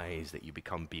your eyes that you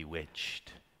become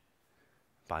bewitched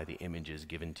by the images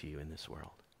given to you in this world.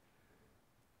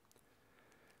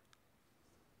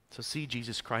 So see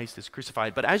Jesus Christ as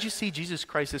crucified. But as you see Jesus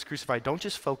Christ as crucified, don't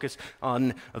just focus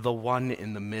on the one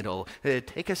in the middle.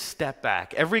 Take a step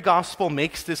back. Every gospel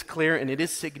makes this clear, and it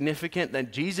is significant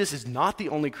that Jesus is not the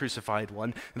only crucified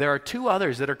one. There are two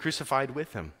others that are crucified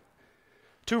with him.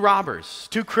 Two robbers,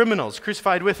 two criminals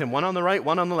crucified with him, one on the right,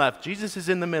 one on the left. Jesus is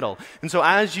in the middle. And so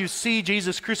as you see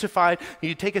Jesus crucified,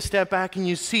 you take a step back and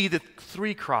you see the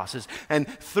three crosses and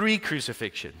three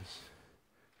crucifixions.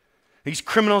 These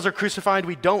criminals are crucified.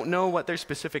 We don't know what their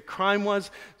specific crime was.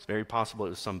 It's very possible it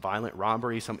was some violent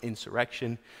robbery, some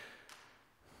insurrection.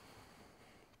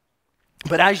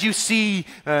 But as you see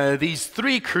these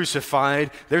three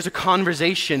crucified, there's a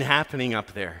conversation happening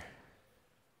up there.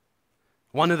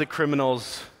 One of the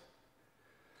criminals,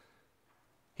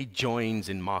 he joins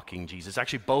in mocking Jesus.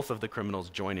 Actually, both of the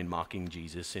criminals join in mocking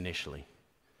Jesus initially.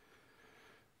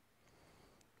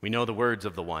 We know the words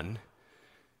of the one.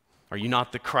 Are you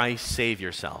not the Christ? Save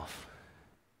yourself.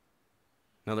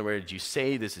 In other words, you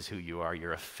say this is who you are.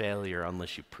 You're a failure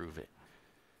unless you prove it.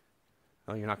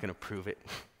 Oh, you're not going to prove it?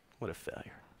 What a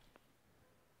failure.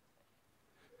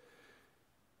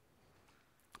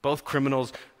 Both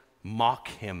criminals mock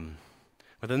him.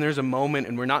 But then there's a moment,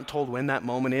 and we're not told when that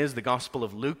moment is. The Gospel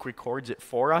of Luke records it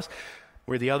for us,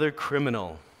 where the other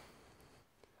criminal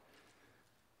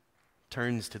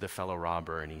turns to the fellow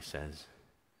robber and he says,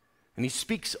 and he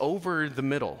speaks over the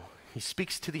middle. He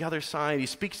speaks to the other side. He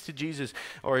speaks to Jesus,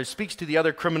 or he speaks to the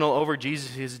other criminal over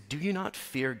Jesus. He says, do you not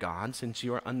fear God, since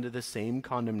you are under the same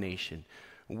condemnation?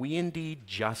 We indeed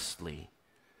justly,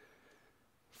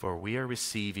 for we are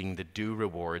receiving the due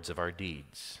rewards of our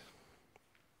deeds.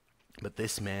 But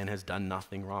this man has done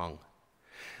nothing wrong.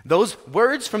 Those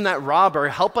words from that robber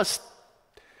help us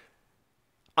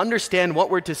understand what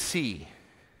we're to see.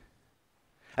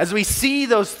 As we see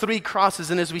those three crosses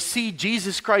and as we see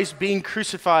Jesus Christ being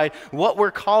crucified, what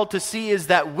we're called to see is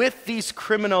that with these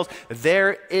criminals,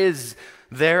 there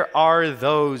are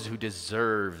those who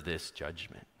deserve this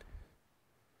judgment.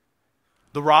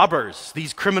 The robbers,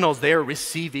 these criminals, they are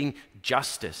receiving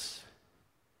justice.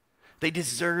 They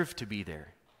deserve to be there.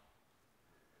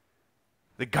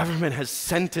 The government has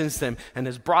sentenced them and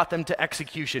has brought them to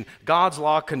execution. God's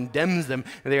law condemns them.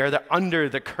 They are under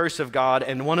the curse of God.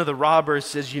 And one of the robbers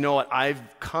says, you know what? I've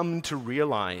come to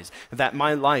realize that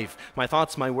my life, my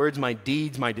thoughts, my words, my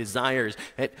deeds, my desires,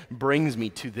 it brings me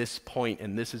to this point,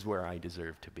 and this is where I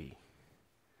deserve to be.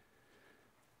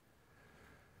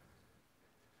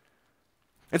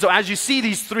 And so as you see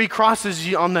these three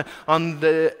crosses on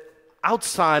the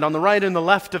outside, on the right and the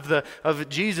left of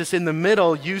Jesus, in the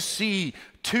middle, you see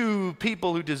two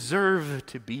people who deserve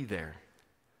to be there.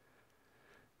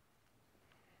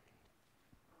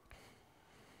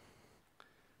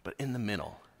 But in the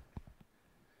middle,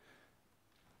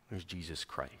 there's Jesus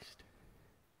Christ.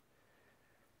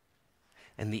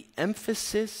 And the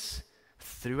emphasis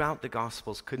throughout the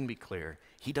Gospels couldn't be clearer.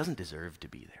 He doesn't deserve to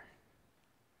be there.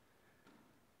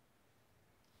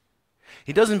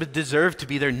 He doesn't deserve to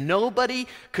be there. Nobody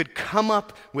could come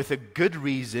up with a good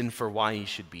reason for why he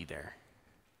should be there.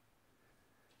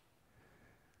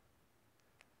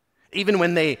 Even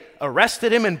when they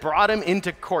arrested him and brought him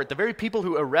into court, the very people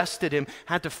who arrested him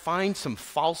had to find some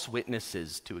false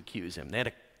witnesses to accuse him. They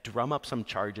had to drum up some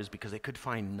charges because they could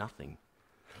find nothing.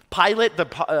 Pilate,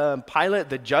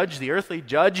 the judge, the earthly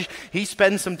judge, he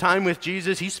spends some time with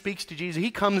Jesus. He speaks to Jesus.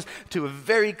 He comes to a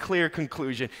very clear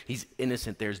conclusion. He's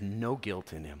innocent. There's no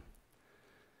guilt in him.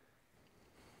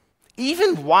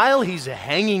 Even while he's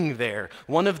hanging there,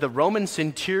 one of the Roman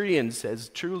centurions says,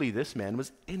 truly, this man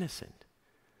was innocent.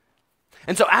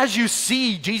 And so as you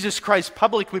see Jesus Christ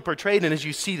publicly portrayed, and as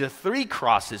you see the three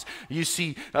crosses, you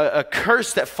see a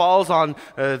curse that falls on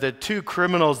the two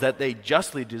criminals that they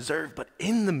justly deserve. But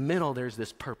in the middle, there's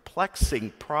this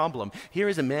perplexing problem. Here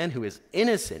is a man who is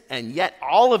innocent, and yet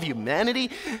all of humanity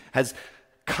has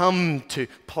come to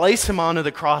place him onto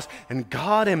the cross, and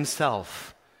God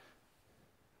himself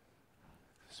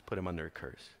has put him under a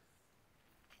curse.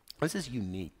 This is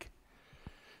unique.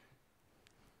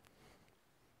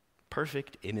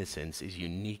 Perfect innocence is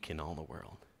unique in all the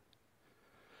world.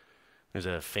 There's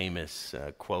a famous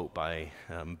quote by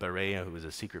Beria, who was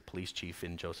a secret police chief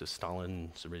in Joseph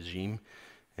Stalin's regime,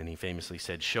 and he famously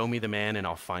said, "Show me the man and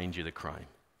I'll find you the crime."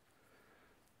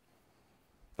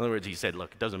 In other words, he said,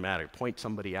 look, it doesn't matter. Point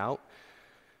somebody out.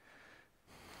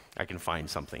 I can find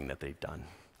something that they've done.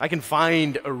 I can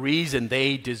find a reason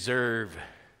they deserve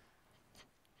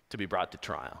to be brought to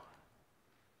trial.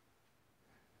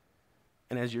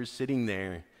 And as you're sitting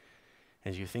there,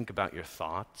 as you think about your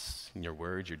thoughts and your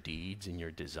words, your deeds and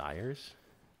your desires,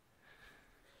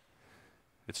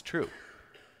 it's true.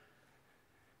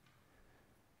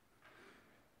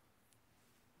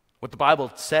 What the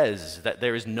Bible says, that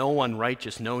there is no one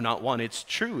righteous, no, not one, it's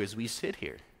true as we sit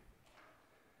here.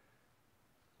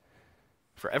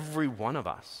 For every one of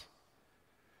us,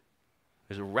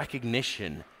 there's a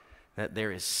recognition that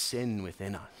there is sin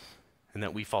within us and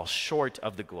that we fall short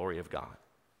of the glory of God.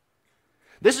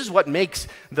 This is what makes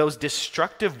those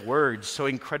destructive words so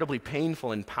incredibly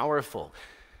painful and powerful.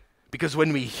 Because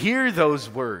when we hear those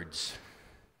words,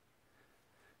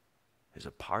 there's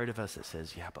a part of us that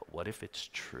says, yeah, but what if it's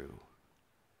true?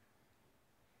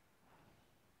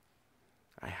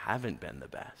 I haven't been the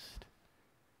best.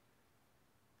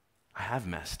 I have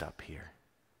messed up here.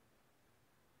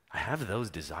 I have those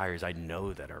desires I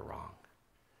know that are wrong.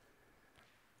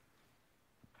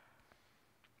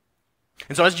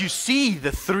 And so as you see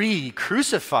the three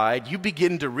crucified, you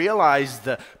begin to realize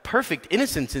the perfect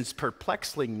innocence is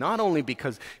perplexing, not only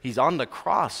because he's on the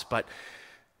cross, but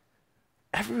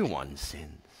everyone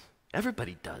sins.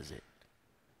 Everybody does it.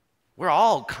 We're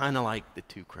all kind of like the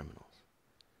two criminals.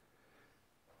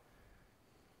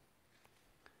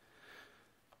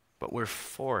 But we're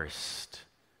forced,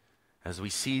 as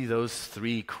we see those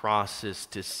three crosses,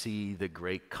 to see the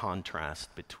great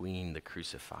contrast between the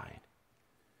crucified.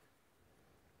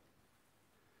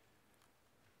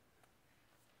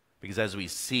 Because as we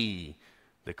see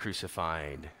the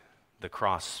crucified, the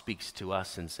cross speaks to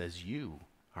us and says, you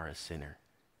are a sinner.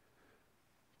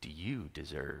 Do you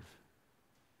deserve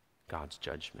God's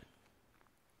judgment?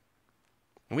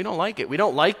 And we don't like it. We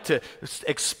don't like to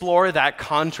explore that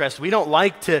contrast. We don't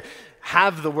like to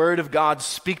have the Word of God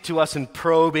speak to us and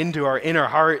probe into our inner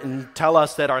heart and tell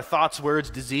us that our thoughts, words,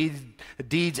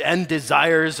 deeds, and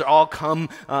desires all come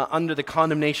under the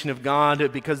condemnation of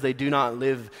God because they do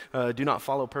not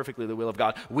follow perfectly the will of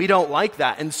God. We don't like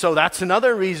that. And so that's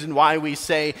another reason why we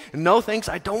say, no thanks,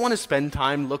 I don't want to spend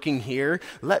time looking here.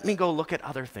 Let me go look at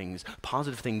other things,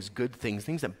 positive things, good things,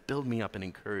 things that build me up and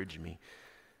encourage me.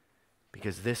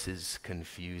 Because this is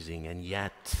confusing, and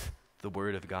yet the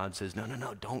Word of God says, no,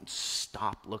 don't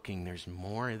stop looking. There's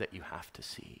more that you have to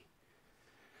see.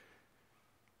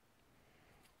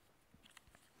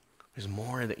 There's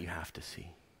more that you have to see.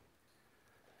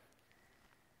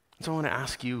 So I want to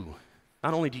ask you,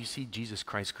 not only do you see Jesus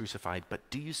Christ crucified, but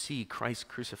do you see Christ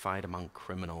crucified among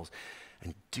criminals?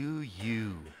 And do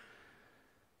you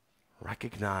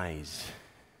recognize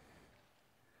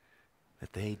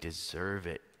that they deserve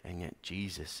it, and yet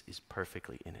Jesus is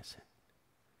perfectly innocent?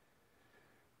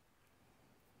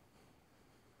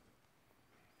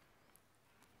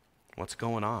 What's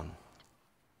going on?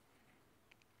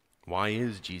 Why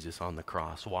is Jesus on the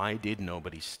cross? Why did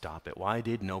nobody stop it? Why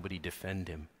did nobody defend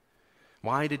him?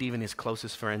 Why did even his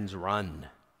closest friends run?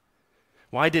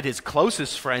 Why did his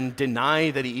closest friend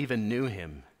deny that he even knew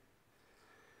him?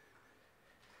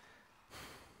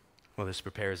 Well, this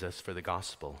prepares us for the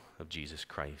gospel of Jesus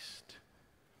Christ.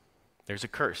 There's a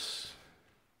curse.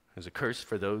 There's a curse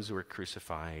for those who are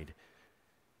crucified.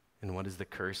 And what is the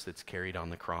curse that's carried on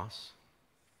the cross?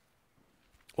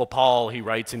 Well, Paul, he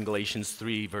writes in Galatians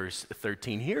 3, verse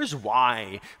 13, here's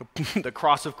why the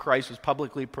cross of Christ was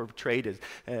publicly portrayed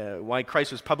as, why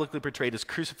Christ was publicly portrayed as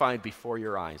crucified before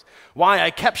your eyes. Why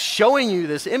I kept showing you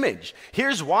this image.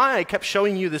 Here's why I kept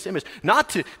showing you this image. Not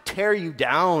to tear you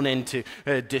down and to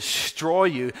destroy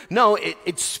you. No,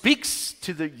 it speaks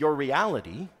to your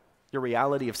reality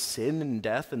of sin and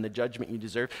death and the judgment you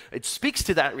deserve. It speaks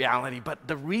to that reality, but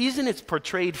the reason it's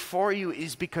portrayed for you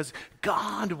is because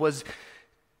God was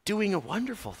doing a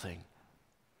wonderful thing.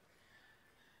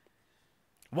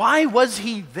 Why was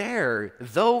he there,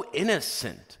 though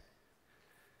innocent?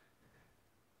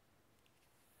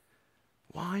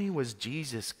 Why was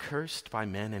Jesus cursed by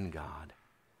men and God?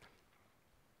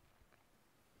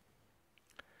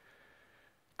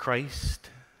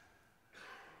 Christ,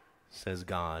 says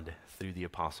God through the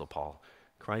Apostle Paul,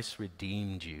 Christ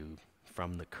redeemed you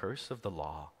from the curse of the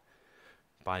law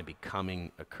by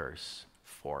becoming a curse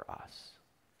for us.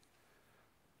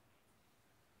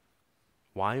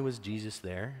 Why was Jesus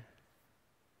there?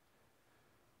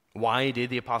 Why did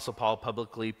the Apostle Paul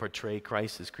publicly portray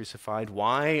Christ as crucified?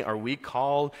 Why are we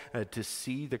called to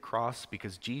see the cross?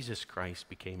 Because Jesus Christ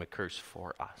became a curse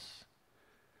for us.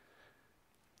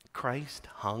 Christ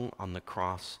hung on the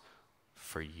cross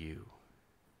for you.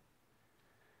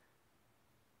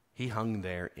 He hung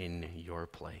there in your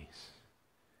place.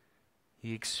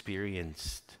 He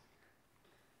experienced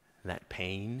that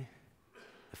pain,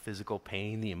 the physical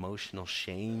pain, the emotional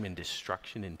shame and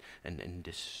destruction and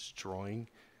destroying,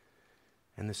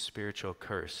 and the spiritual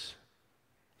curse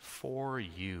for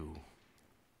you,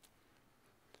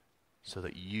 so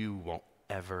that you won't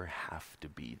ever have to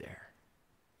be there.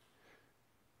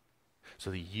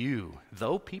 So that you,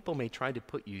 though people may try to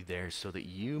put you there, so that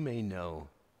you may know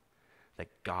that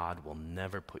God will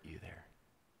never put you there.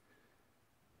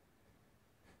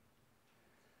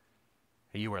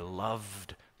 You are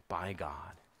loved by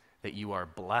God, that you are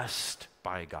blessed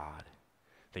by God,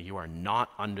 that you are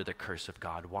not under the curse of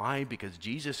God. Why? Because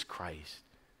Jesus Christ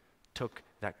took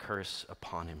that curse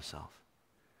upon himself.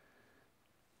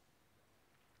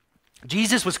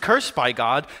 Jesus was cursed by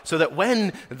God so that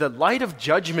when the light of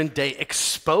judgment day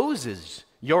exposes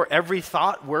your every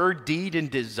thought, word, deed, and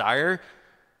desire,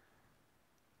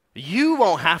 you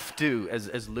won't have to,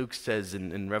 as Luke says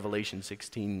in Revelation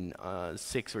 16,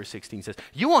 6 or 16 says,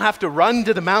 you won't have to run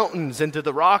to the mountains and to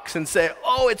the rocks and say,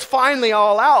 oh, it's finally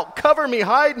all out. Cover me,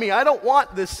 hide me. I don't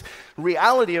want this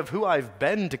reality of who I've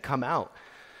been to come out.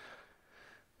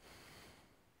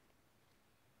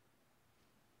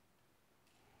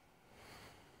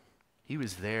 He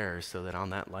was there so that on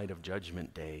that light of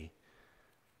judgment day,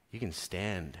 you can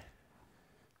stand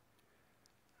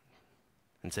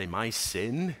and say, my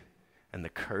sin and the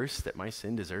curse that my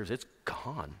sin deserves, it's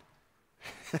gone.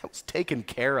 That was taken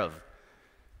care of.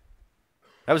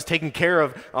 That was taken care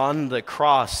of on the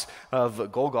cross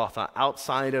of Golgotha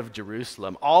outside of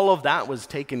Jerusalem. All of that was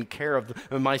taken care of.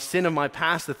 My sin of my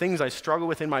past, the things I struggle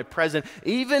with in my present,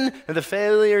 even the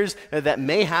failures that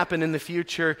may happen in the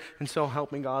future, and so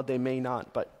help me God, they may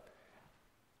not, but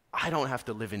I don't have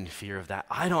to live in fear of that.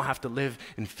 I don't have to live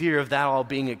in fear of that all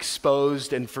being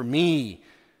exposed and for me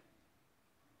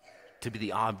to be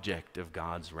the object of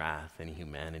God's wrath and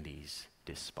humanity's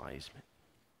despisement.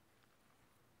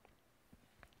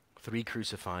 3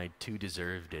 crucified, 2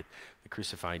 deserved it. The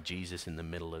crucified Jesus in the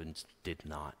middle did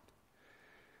not.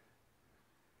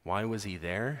 Why was he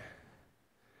there?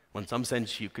 Well, in some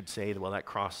sense you could say, well, that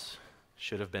cross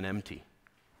should have been empty,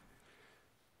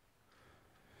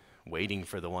 waiting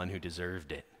for the one who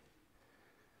deserved it.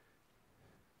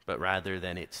 But rather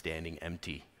than it standing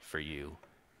empty for you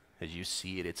as you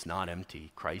see it, it's not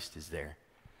empty. Christ is there.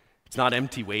 It's not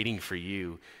empty waiting for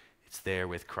you. It's there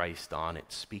with Christ on it,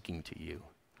 speaking to you.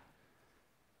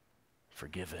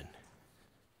 Forgiven.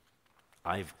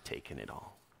 I've taken it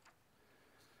all.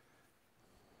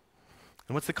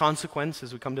 And what's the consequence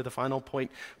as we come to the final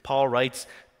point? Paul writes,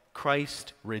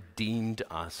 Christ redeemed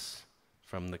us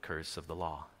from the curse of the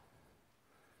law.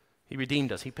 He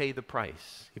redeemed us. He paid the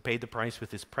price. He paid the price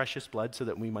with his precious blood so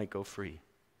that we might go free.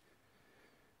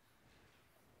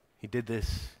 He did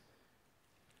this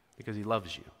because he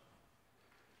loves you.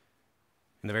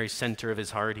 In the very center of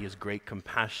his heart, he has great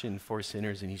compassion for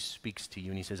sinners, and he speaks to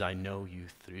you and he says, I know you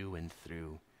through and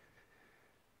through.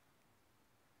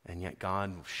 And yet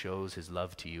God shows his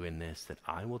love to you in this, that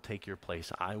I will take your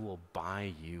place. I will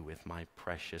buy you with my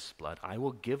precious blood. I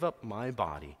will give up my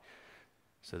body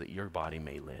so that your body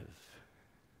may live.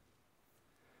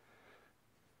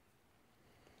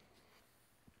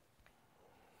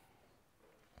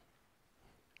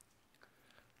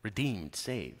 Redeemed,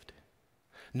 saved.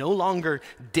 No longer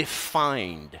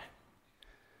defined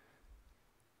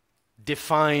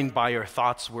by your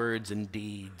thoughts, words, and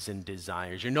deeds and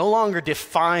desires. You're no longer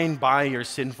defined by your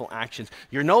sinful actions.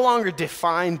 You're no longer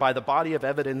defined by the body of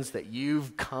evidence that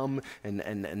you've come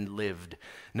and lived.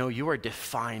 No, you are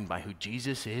defined by who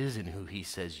Jesus is and who he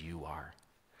says you are.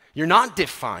 You're not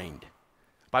defined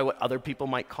by what other people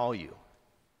might call you,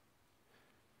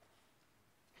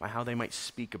 by how they might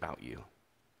speak about you,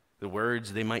 the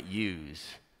words they might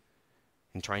use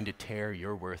in trying to tear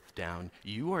your worth down.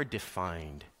 You are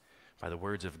defined by the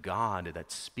words of God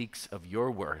that speaks of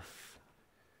your worth,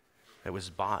 that was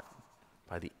bought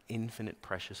by the infinite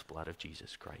precious blood of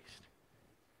Jesus Christ.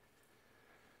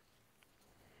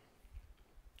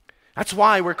 That's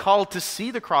why we're called to see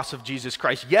the cross of Jesus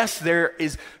Christ. Yes, there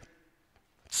is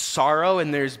sorrow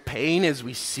and there's pain as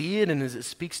we see it and as it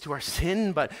speaks to our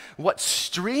sin, but what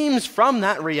streams from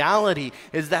that reality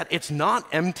is that it's not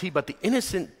empty, but the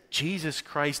innocent Jesus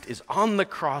Christ is on the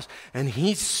cross and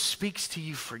he speaks to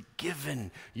you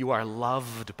forgiven. You are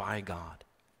loved by God.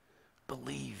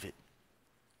 Believe it.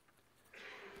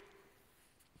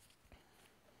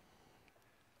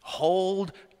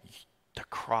 Hold the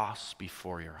cross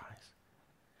before your eyes.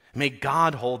 May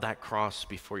God hold that cross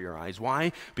before your eyes.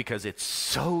 Why? Because it's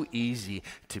so easy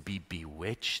to be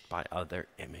bewitched by other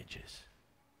images.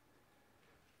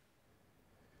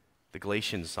 The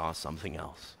Galatians saw something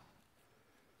else,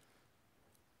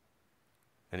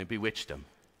 and it bewitched them.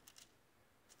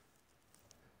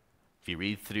 If you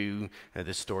read through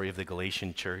the story of the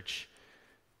Galatian church,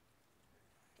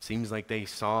 it seems like they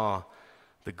saw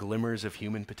the glimmers of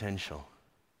human potential,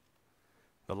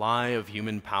 the lie of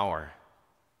human power,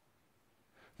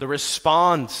 the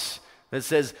response that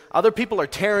says, other people are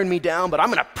tearing me down, but I'm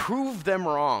going to prove them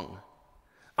wrong.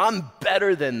 I'm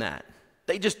better than that.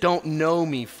 They just don't know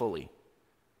me fully.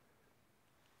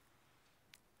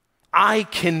 I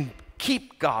can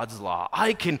keep God's law.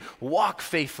 I can walk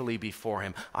faithfully before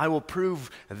him. I will prove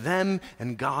them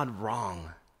and God wrong.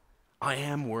 I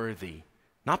am worthy,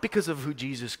 not because of who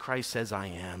Jesus Christ says I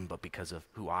am, but because of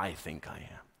who I think I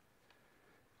am.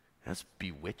 That's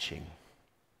bewitching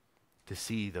to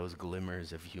see those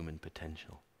glimmers of human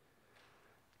potential.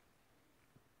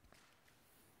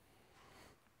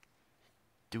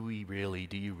 Do you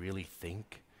really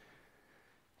think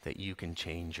that you can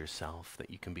change yourself, that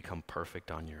you can become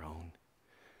perfect on your own?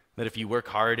 That if you work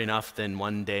hard enough, then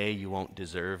one day you won't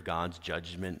deserve God's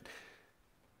judgment?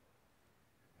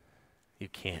 You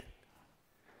can't.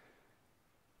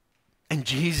 And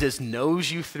Jesus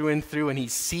knows you through and through, and he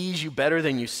sees you better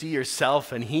than you see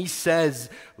yourself, and he says,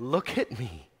 look at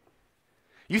me.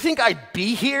 You think I'd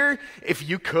be here if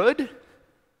you could?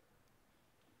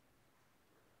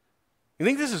 You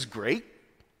think this is great?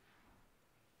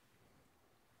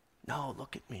 No,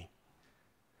 look at me.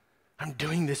 I'm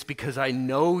doing this because I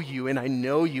know you, and I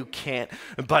know you can't,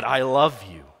 but I love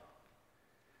you.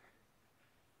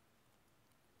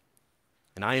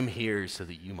 And I am here so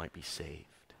that you might be saved.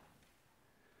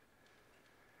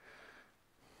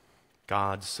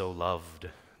 God so loved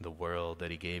the world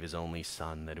that he gave his only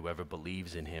Son, that whoever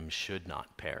believes in him should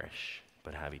not perish,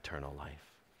 but have eternal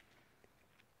life.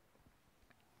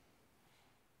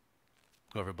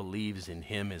 Whoever believes in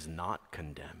him is not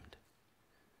condemned.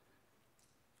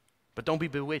 But don't be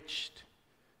bewitched.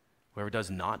 Whoever does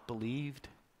not believe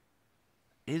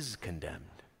is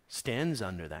condemned, stands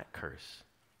under that curse.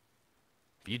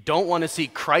 If you don't want to see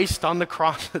Christ on the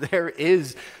cross, there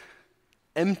is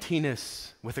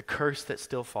emptiness with a curse that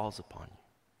still falls upon you.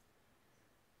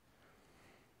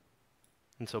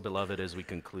 And so, beloved, as we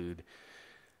conclude,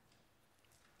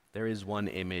 there is one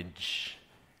image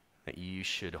that you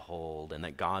should hold and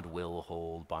that God will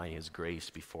hold by his grace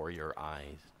before your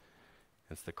eyes.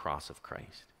 It's the cross of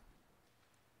Christ.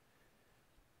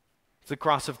 It's the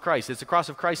cross of Christ. It's the cross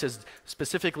of Christ as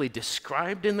specifically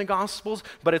described in the Gospels,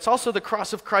 but it's also the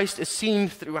cross of Christ as seen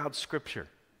throughout Scripture.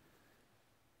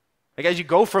 Like as you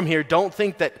go from here, don't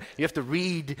think that you have to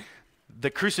read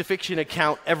the crucifixion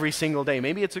account every single day.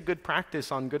 Maybe it's a good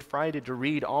practice on Good Friday to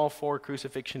read all 4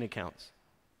 crucifixion accounts.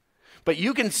 But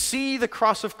you can see the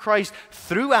cross of Christ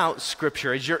throughout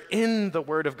Scripture as you're in the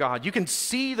Word of God. You can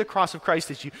see the cross of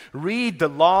Christ as you read the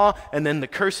law and then the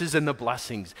curses and the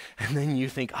blessings. And then you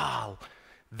think, oh,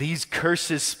 these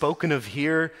curses spoken of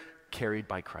here, carried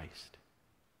by Christ.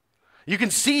 You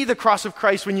can see the cross of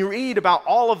Christ when you read about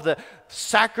all of the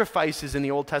sacrifices in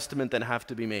the Old Testament that have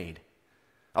to be made.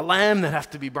 A lamb that have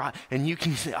to be brought. And you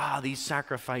can say, these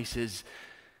sacrifices.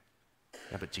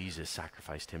 Yeah, but Jesus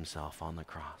sacrificed himself on the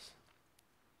cross.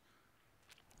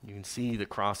 You can see the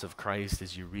cross of Christ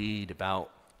as you read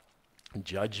about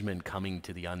judgment coming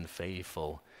to the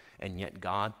unfaithful, and yet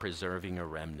God preserving a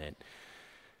remnant.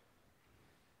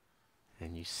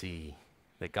 And you see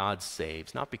that God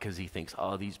saves, not because he thinks,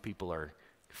 these people are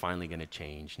finally going to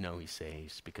change. No, he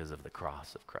saves because of the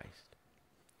cross of Christ.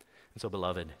 And so,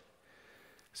 beloved,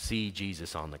 see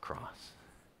Jesus on the cross.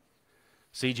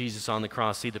 See Jesus on the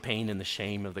cross. See the pain and the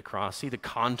shame of the cross. See the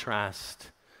contrast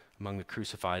among the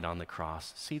crucified on the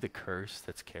cross. See the curse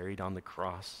that's carried on the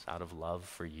cross out of love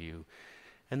for you.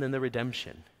 And then the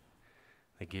redemption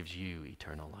that gives you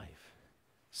eternal life.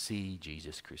 See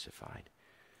Jesus crucified.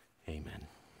 Amen.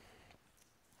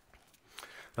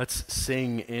 Let's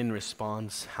sing in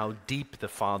response, How Deep the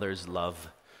Father's Love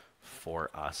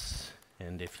for Us.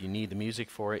 And if you need the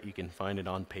music for it, you can find it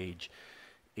on page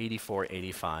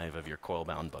 8485 of your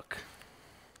coil-bound book.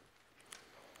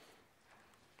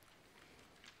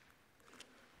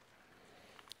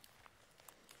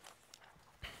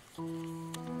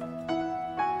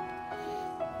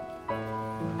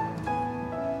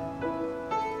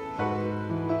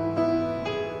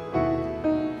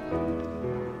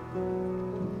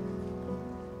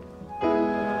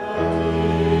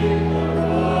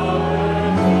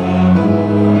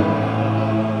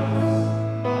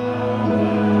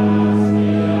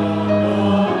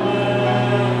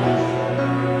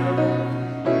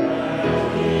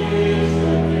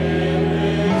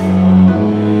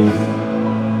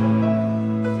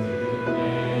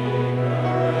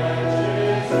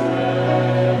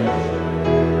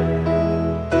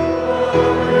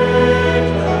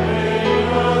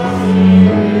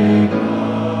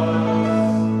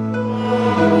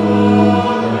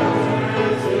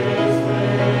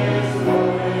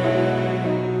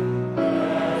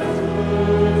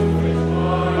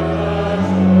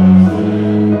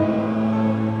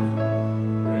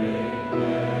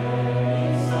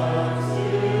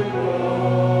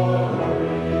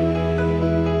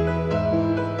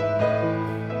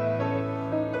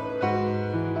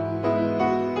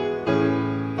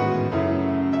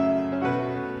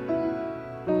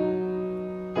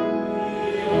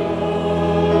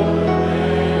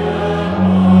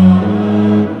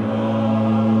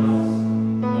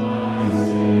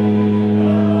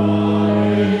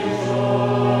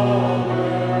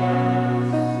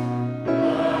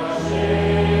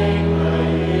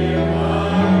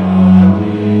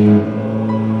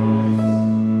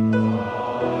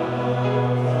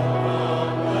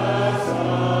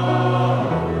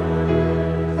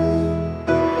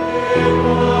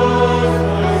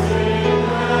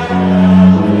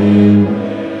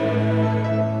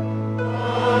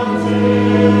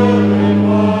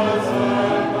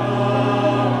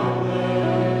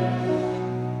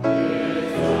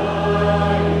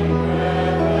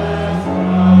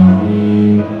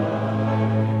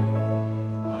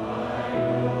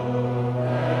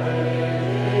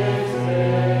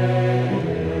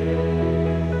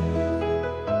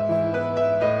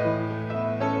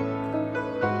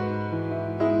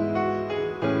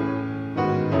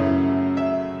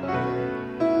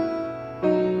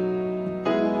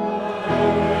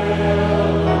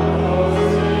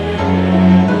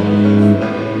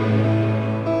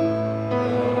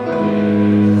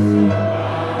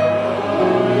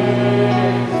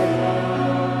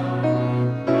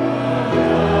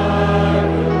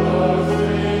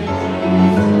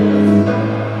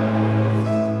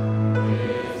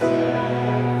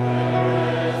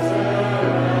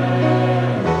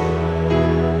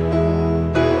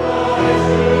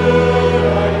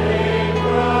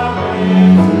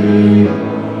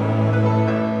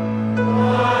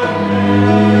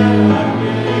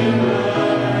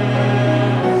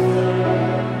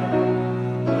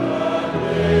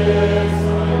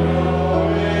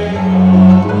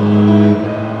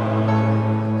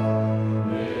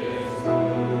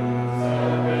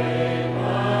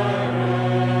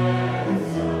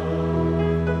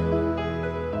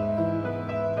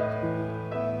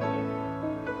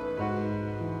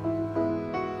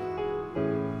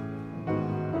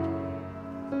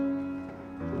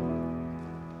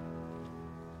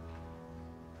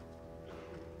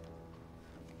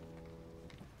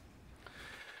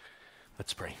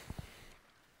 Let's pray.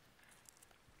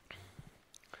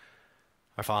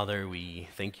 Our Father, we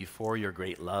thank you for your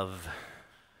great love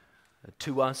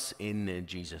to us in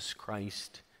Jesus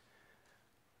Christ.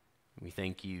 We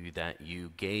thank you that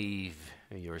you gave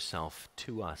yourself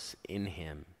to us in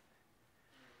him.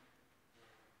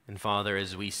 And Father,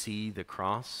 as we see the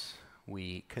cross,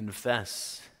 we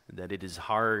confess that it is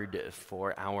hard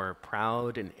for our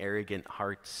proud and arrogant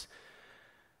hearts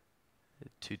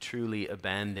to truly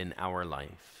abandon our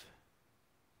life.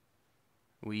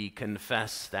 We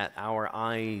confess that our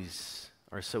eyes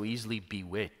are so easily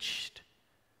bewitched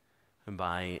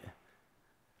by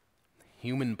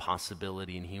human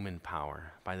possibility and human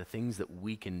power, by the things that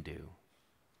we can do.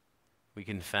 We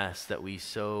confess that we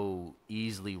so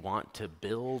easily want to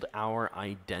build our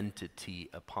identity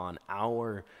upon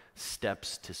our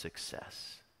steps to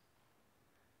success.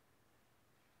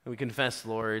 And we confess,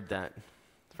 Lord, that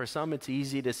for some it's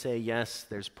easy to say, yes,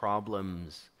 there's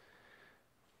problems.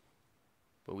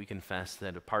 But we confess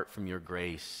that apart from your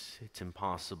grace, it's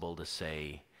impossible to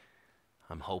say,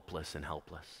 I'm hopeless and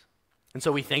helpless. And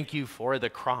so we thank you for the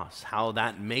cross, how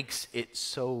that makes it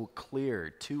so clear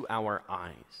to our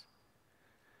eyes.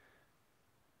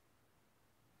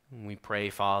 And we pray,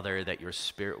 Father, that your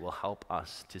Spirit will help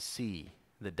us to see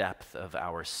the depth of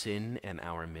our sin and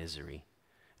our misery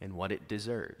and what it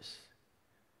deserves.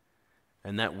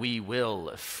 And that we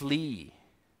will flee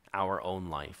our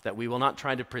own life, that we will not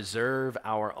try to preserve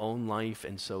our own life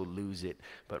and so lose it,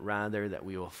 but rather that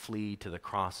we will flee to the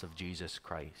cross of Jesus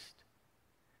Christ.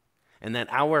 And that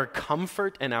our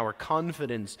comfort and our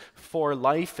confidence for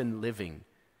life and living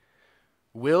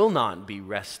will not be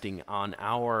resting on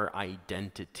our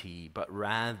identity, but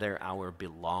rather our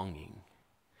belonging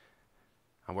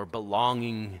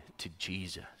to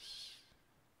Jesus.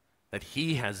 That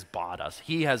he has bought us,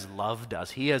 he has loved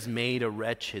us, he has made a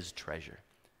wretch his treasure.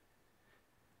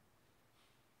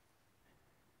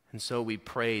 And so we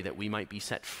pray that we might be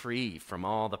set free from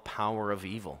all the power of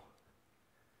evil,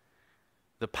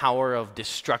 the power of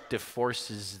destructive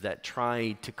forces that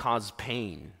try to cause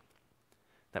pain,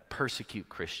 that persecute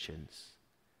Christians,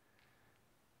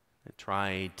 that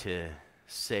try to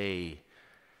say,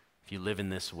 if you live in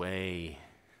this way,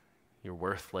 you're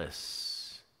worthless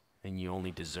and you only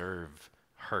deserve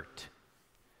hurt.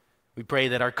 We pray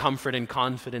that our comfort and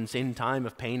confidence in time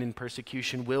of pain and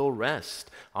persecution will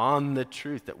rest on the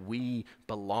truth that we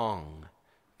belong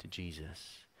to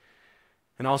Jesus.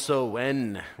 And also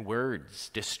when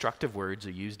destructive words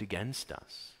are used against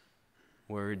us,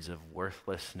 words of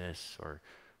worthlessness or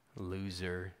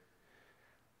loser,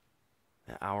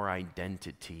 our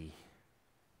identity,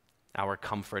 our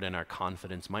comfort and our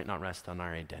confidence might not rest on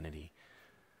our identity,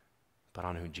 but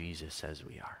on who Jesus says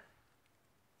we are.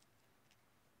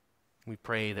 We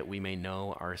pray that we may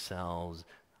know ourselves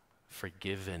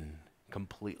forgiven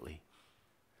completely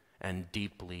and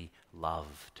deeply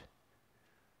loved.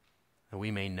 That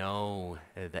we may know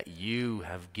that you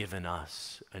have given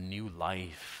us a new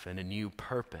life and a new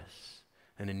purpose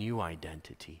and a new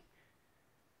identity.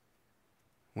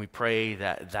 We pray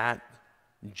that that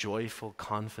joyful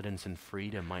confidence and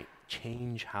freedom might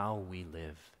change how we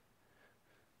live.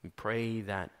 We pray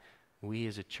that we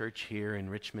as a church here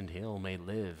in Richmond Hill may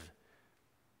live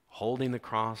holding the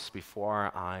cross before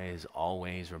our eyes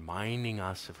always, reminding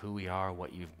us of who we are,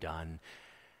 what you've done,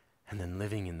 and then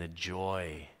living in the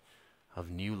joy of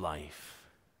new life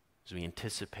as we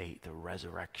anticipate the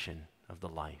resurrection of the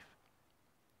life.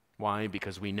 Why?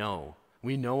 Because we know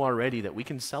already that we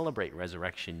can celebrate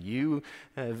resurrection. You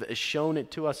have shown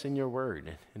it to us in your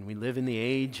word, and we live in the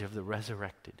age of the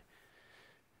resurrected.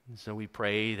 And so we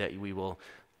pray that we will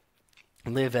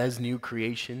live as new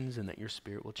creations and that your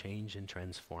Spirit will change and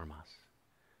transform us.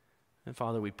 And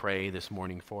Father, we pray this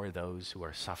morning for those who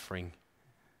are suffering,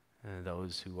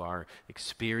 those who are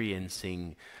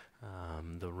experiencing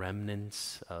the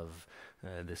remnants of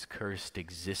this cursed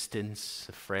existence,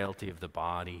 the frailty of the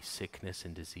body, sickness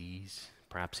and disease,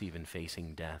 perhaps even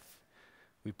facing death.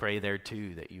 We pray there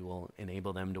too that you will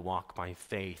enable them to walk by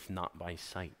faith, not by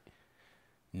sight,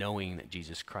 knowing that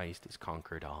Jesus Christ has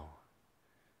conquered all.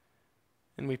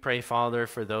 And we pray, Father,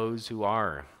 for those who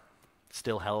are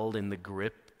still held in the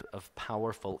grip of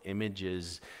powerful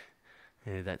images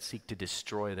that seek to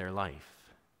destroy their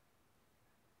life.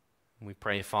 We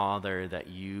pray, Father, that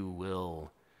you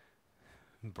will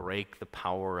break the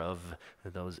power of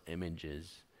those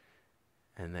images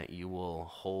and that you will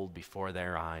hold before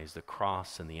their eyes the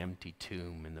cross and the empty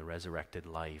tomb and the resurrected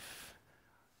life.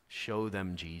 Show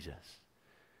them Jesus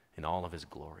in all of his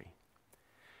glory.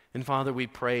 And Father, we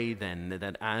pray then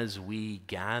that as we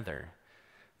gather,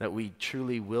 that we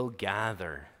truly will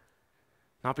gather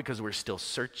Not because we're still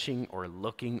searching or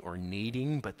looking or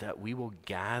needing, but that we will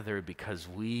gather because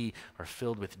we are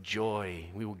filled with joy.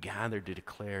 We will gather to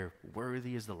declare,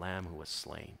 worthy is the Lamb who was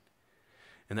slain.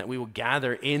 And that we will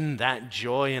gather in that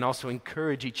joy and also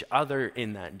encourage each other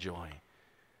in that joy.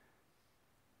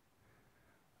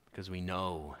 Because we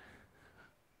know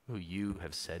who you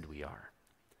have said we are.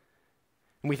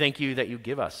 And we thank you that you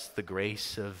give us the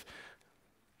grace of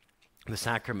the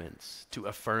sacraments to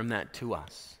affirm that to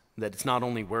us. That it's not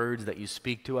only words that you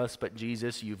speak to us, but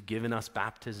Jesus, you've given us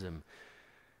baptism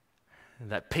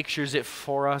that pictures it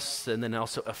for us and then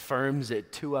also affirms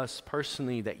it to us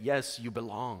personally that yes, you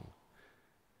belong.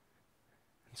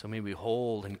 And so may we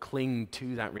hold and cling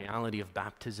to that reality of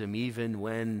baptism even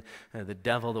when the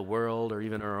devil, the world, or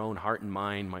even our own heart and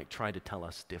mind might try to tell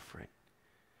us different.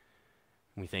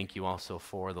 We thank you also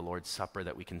for the Lord's Supper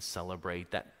that we can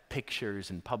celebrate, that pictures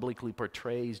and publicly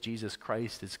portrays Jesus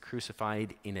Christ as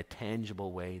crucified in a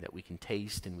tangible way that we can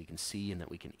taste and we can see and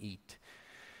that we can eat.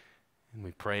 And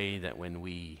we pray that when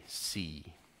we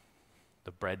see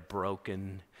the bread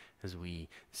broken, as we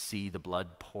see the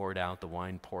blood poured out, the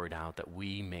wine poured out, that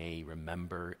we may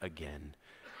remember again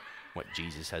what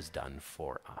Jesus has done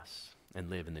for us and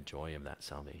live in the joy of that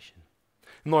salvation.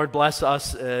 And Lord, bless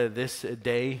us this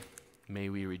day. May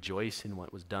we rejoice in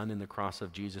what was done in the cross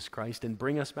of Jesus Christ and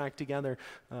bring us back together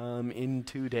in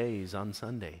 2 days on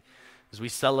Sunday as we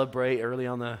celebrate early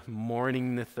on the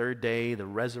morning, the third day, the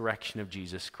resurrection of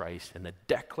Jesus Christ and the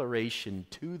declaration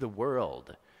to the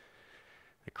world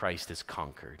that Christ is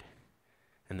conquered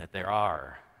and that there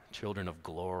are children of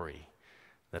glory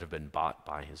that have been bought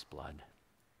by his blood.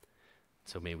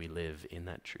 So may we live in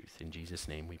that truth. In Jesus'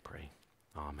 name we pray.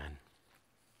 Amen.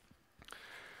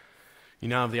 You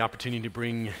now have the opportunity to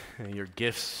bring your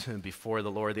gifts before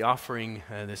the Lord. The offering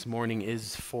this morning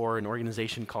is for an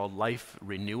organization called Life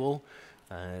Renewal.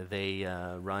 They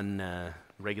run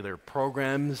regular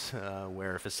programs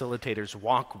where facilitators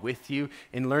walk with you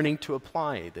in learning to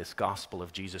apply this gospel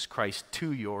of Jesus Christ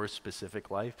to your specific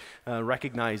life,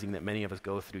 recognizing that many of us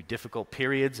go through difficult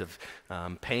periods of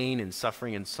pain and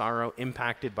suffering and sorrow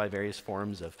impacted by various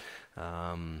forms of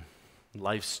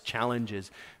life's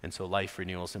challenges, and so Life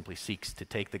Renewal simply seeks to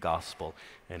take the gospel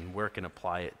and work and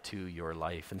apply it to your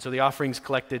life. And so the offering's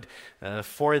collected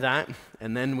for that,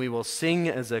 and then we will sing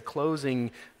as a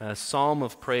closing psalm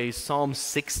of praise, Psalm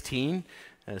 16,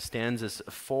 stanzas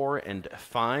 4 and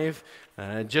 5,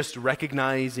 just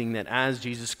recognizing that as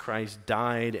Jesus Christ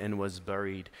died and was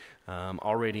buried,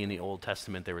 already in the Old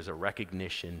Testament there was a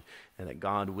recognition that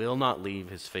God will not leave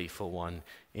his faithful one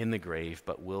in the grave,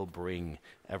 but will bring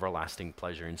everlasting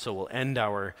pleasure. And so we'll end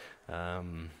our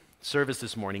service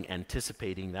this morning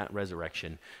anticipating that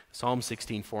resurrection. Psalm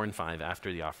 16, 4 and 5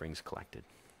 after the offering's collected.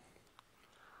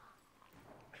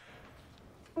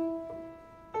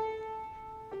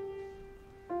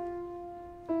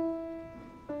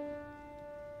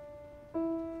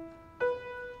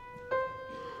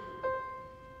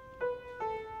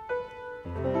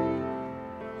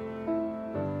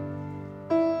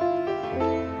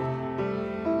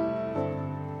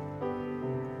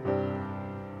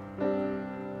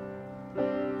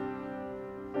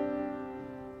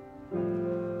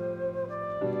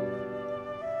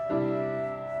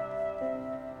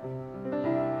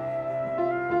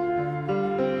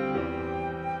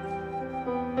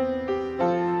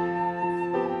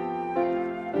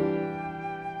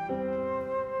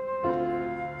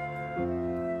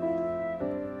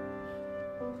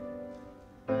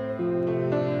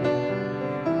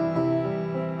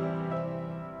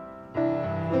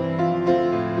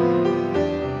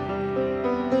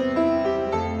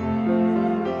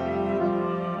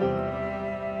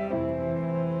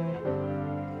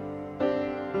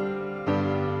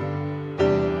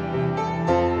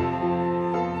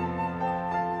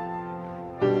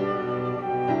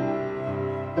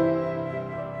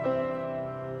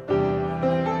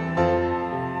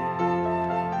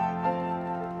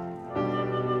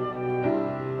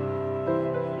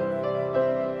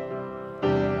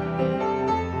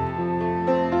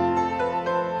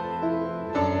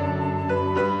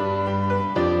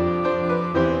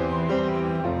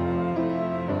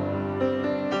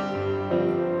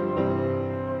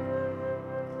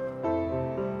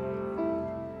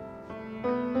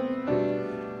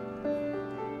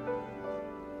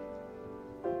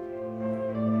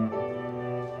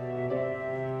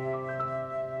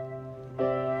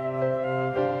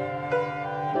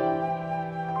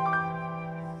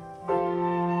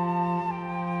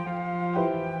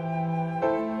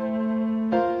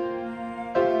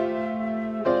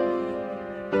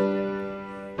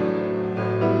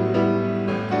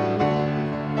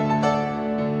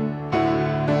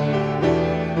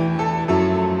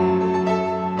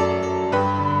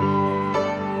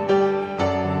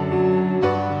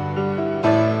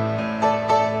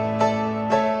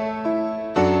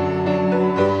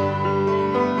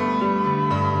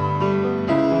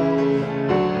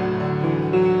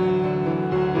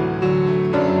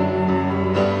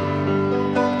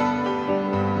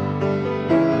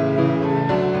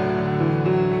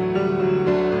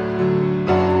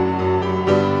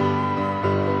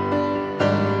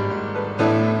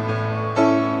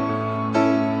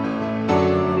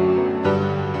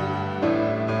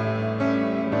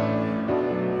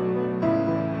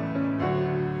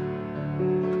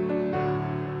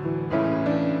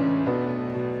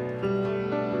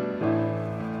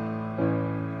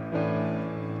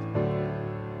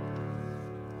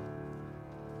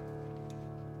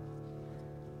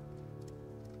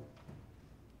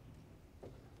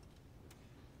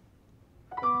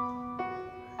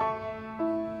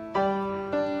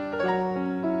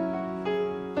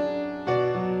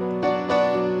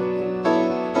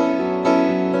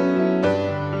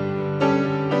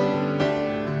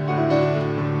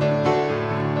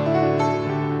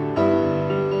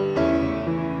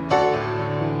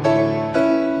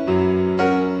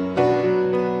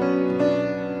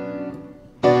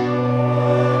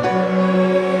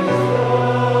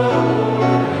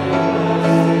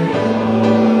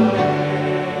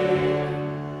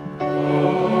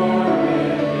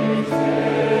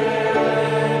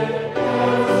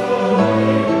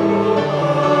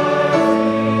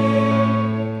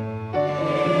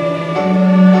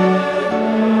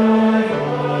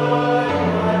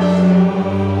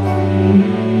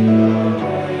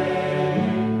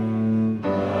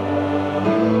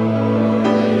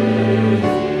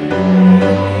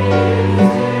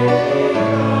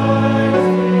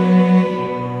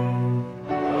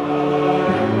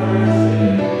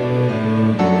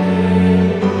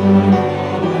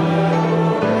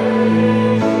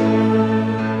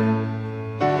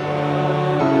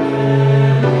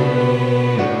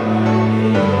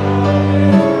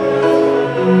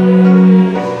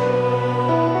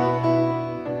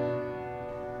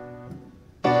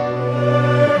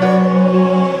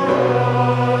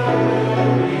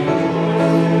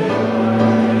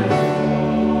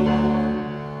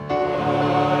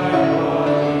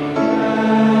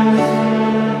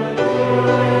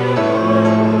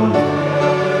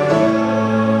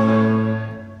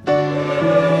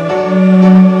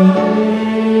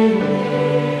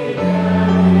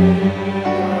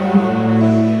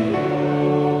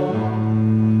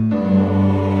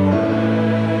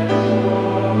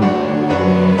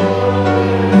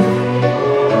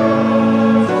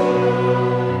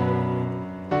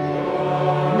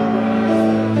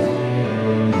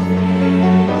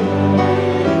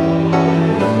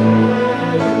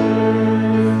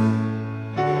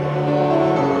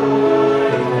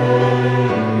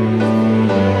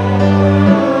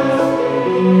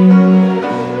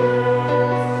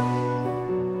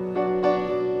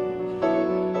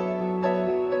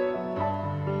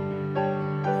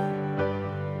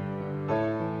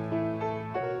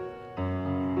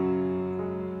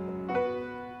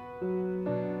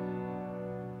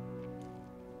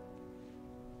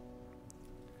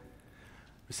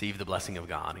 Receive the blessing of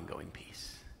God and go in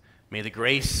peace. May the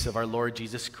grace of our Lord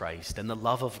Jesus Christ and the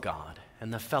love of God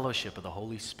and the fellowship of the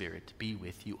Holy Spirit be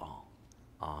with you all.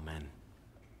 Amen.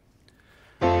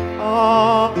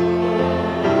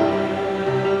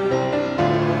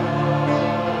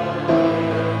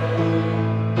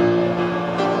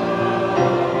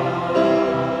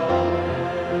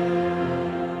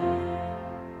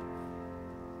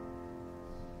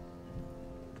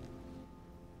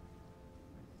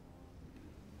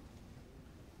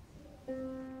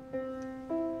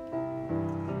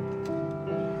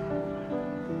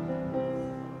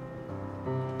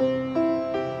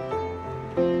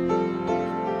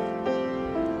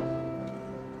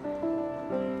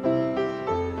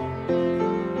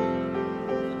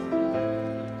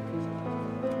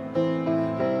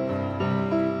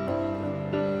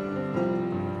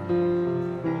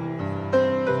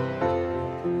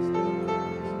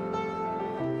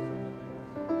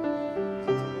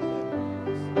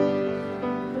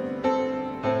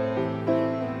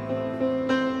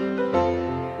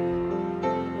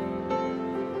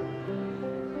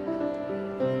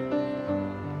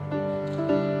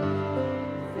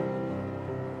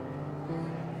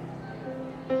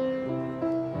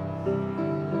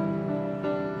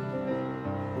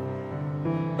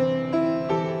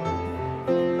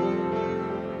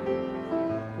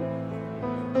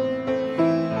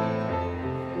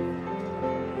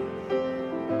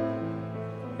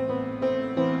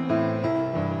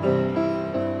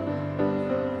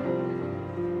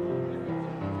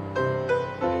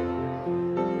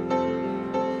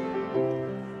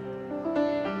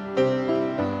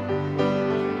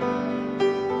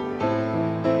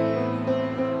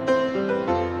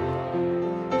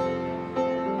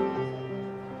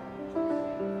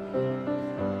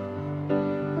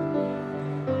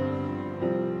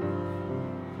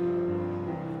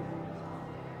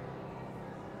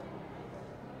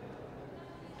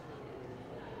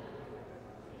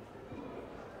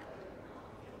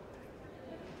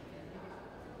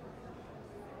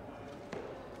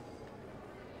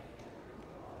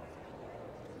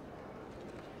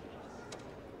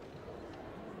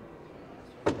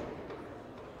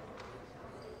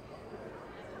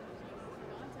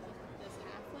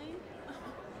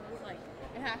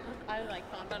 I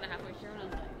thought about it halfway through and I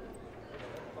was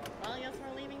like, well, I guess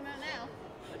we're leaving that now.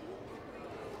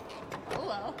 Oh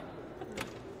well.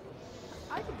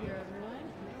 I could hear everyone.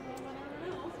 I don't know about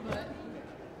everyone else, but.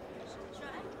 Should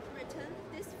I return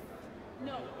this?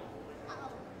 No.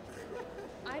 Oh.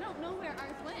 I don't know where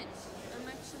ours went. I'm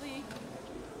actually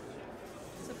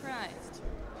surprised.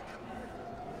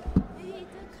 Maybe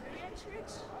the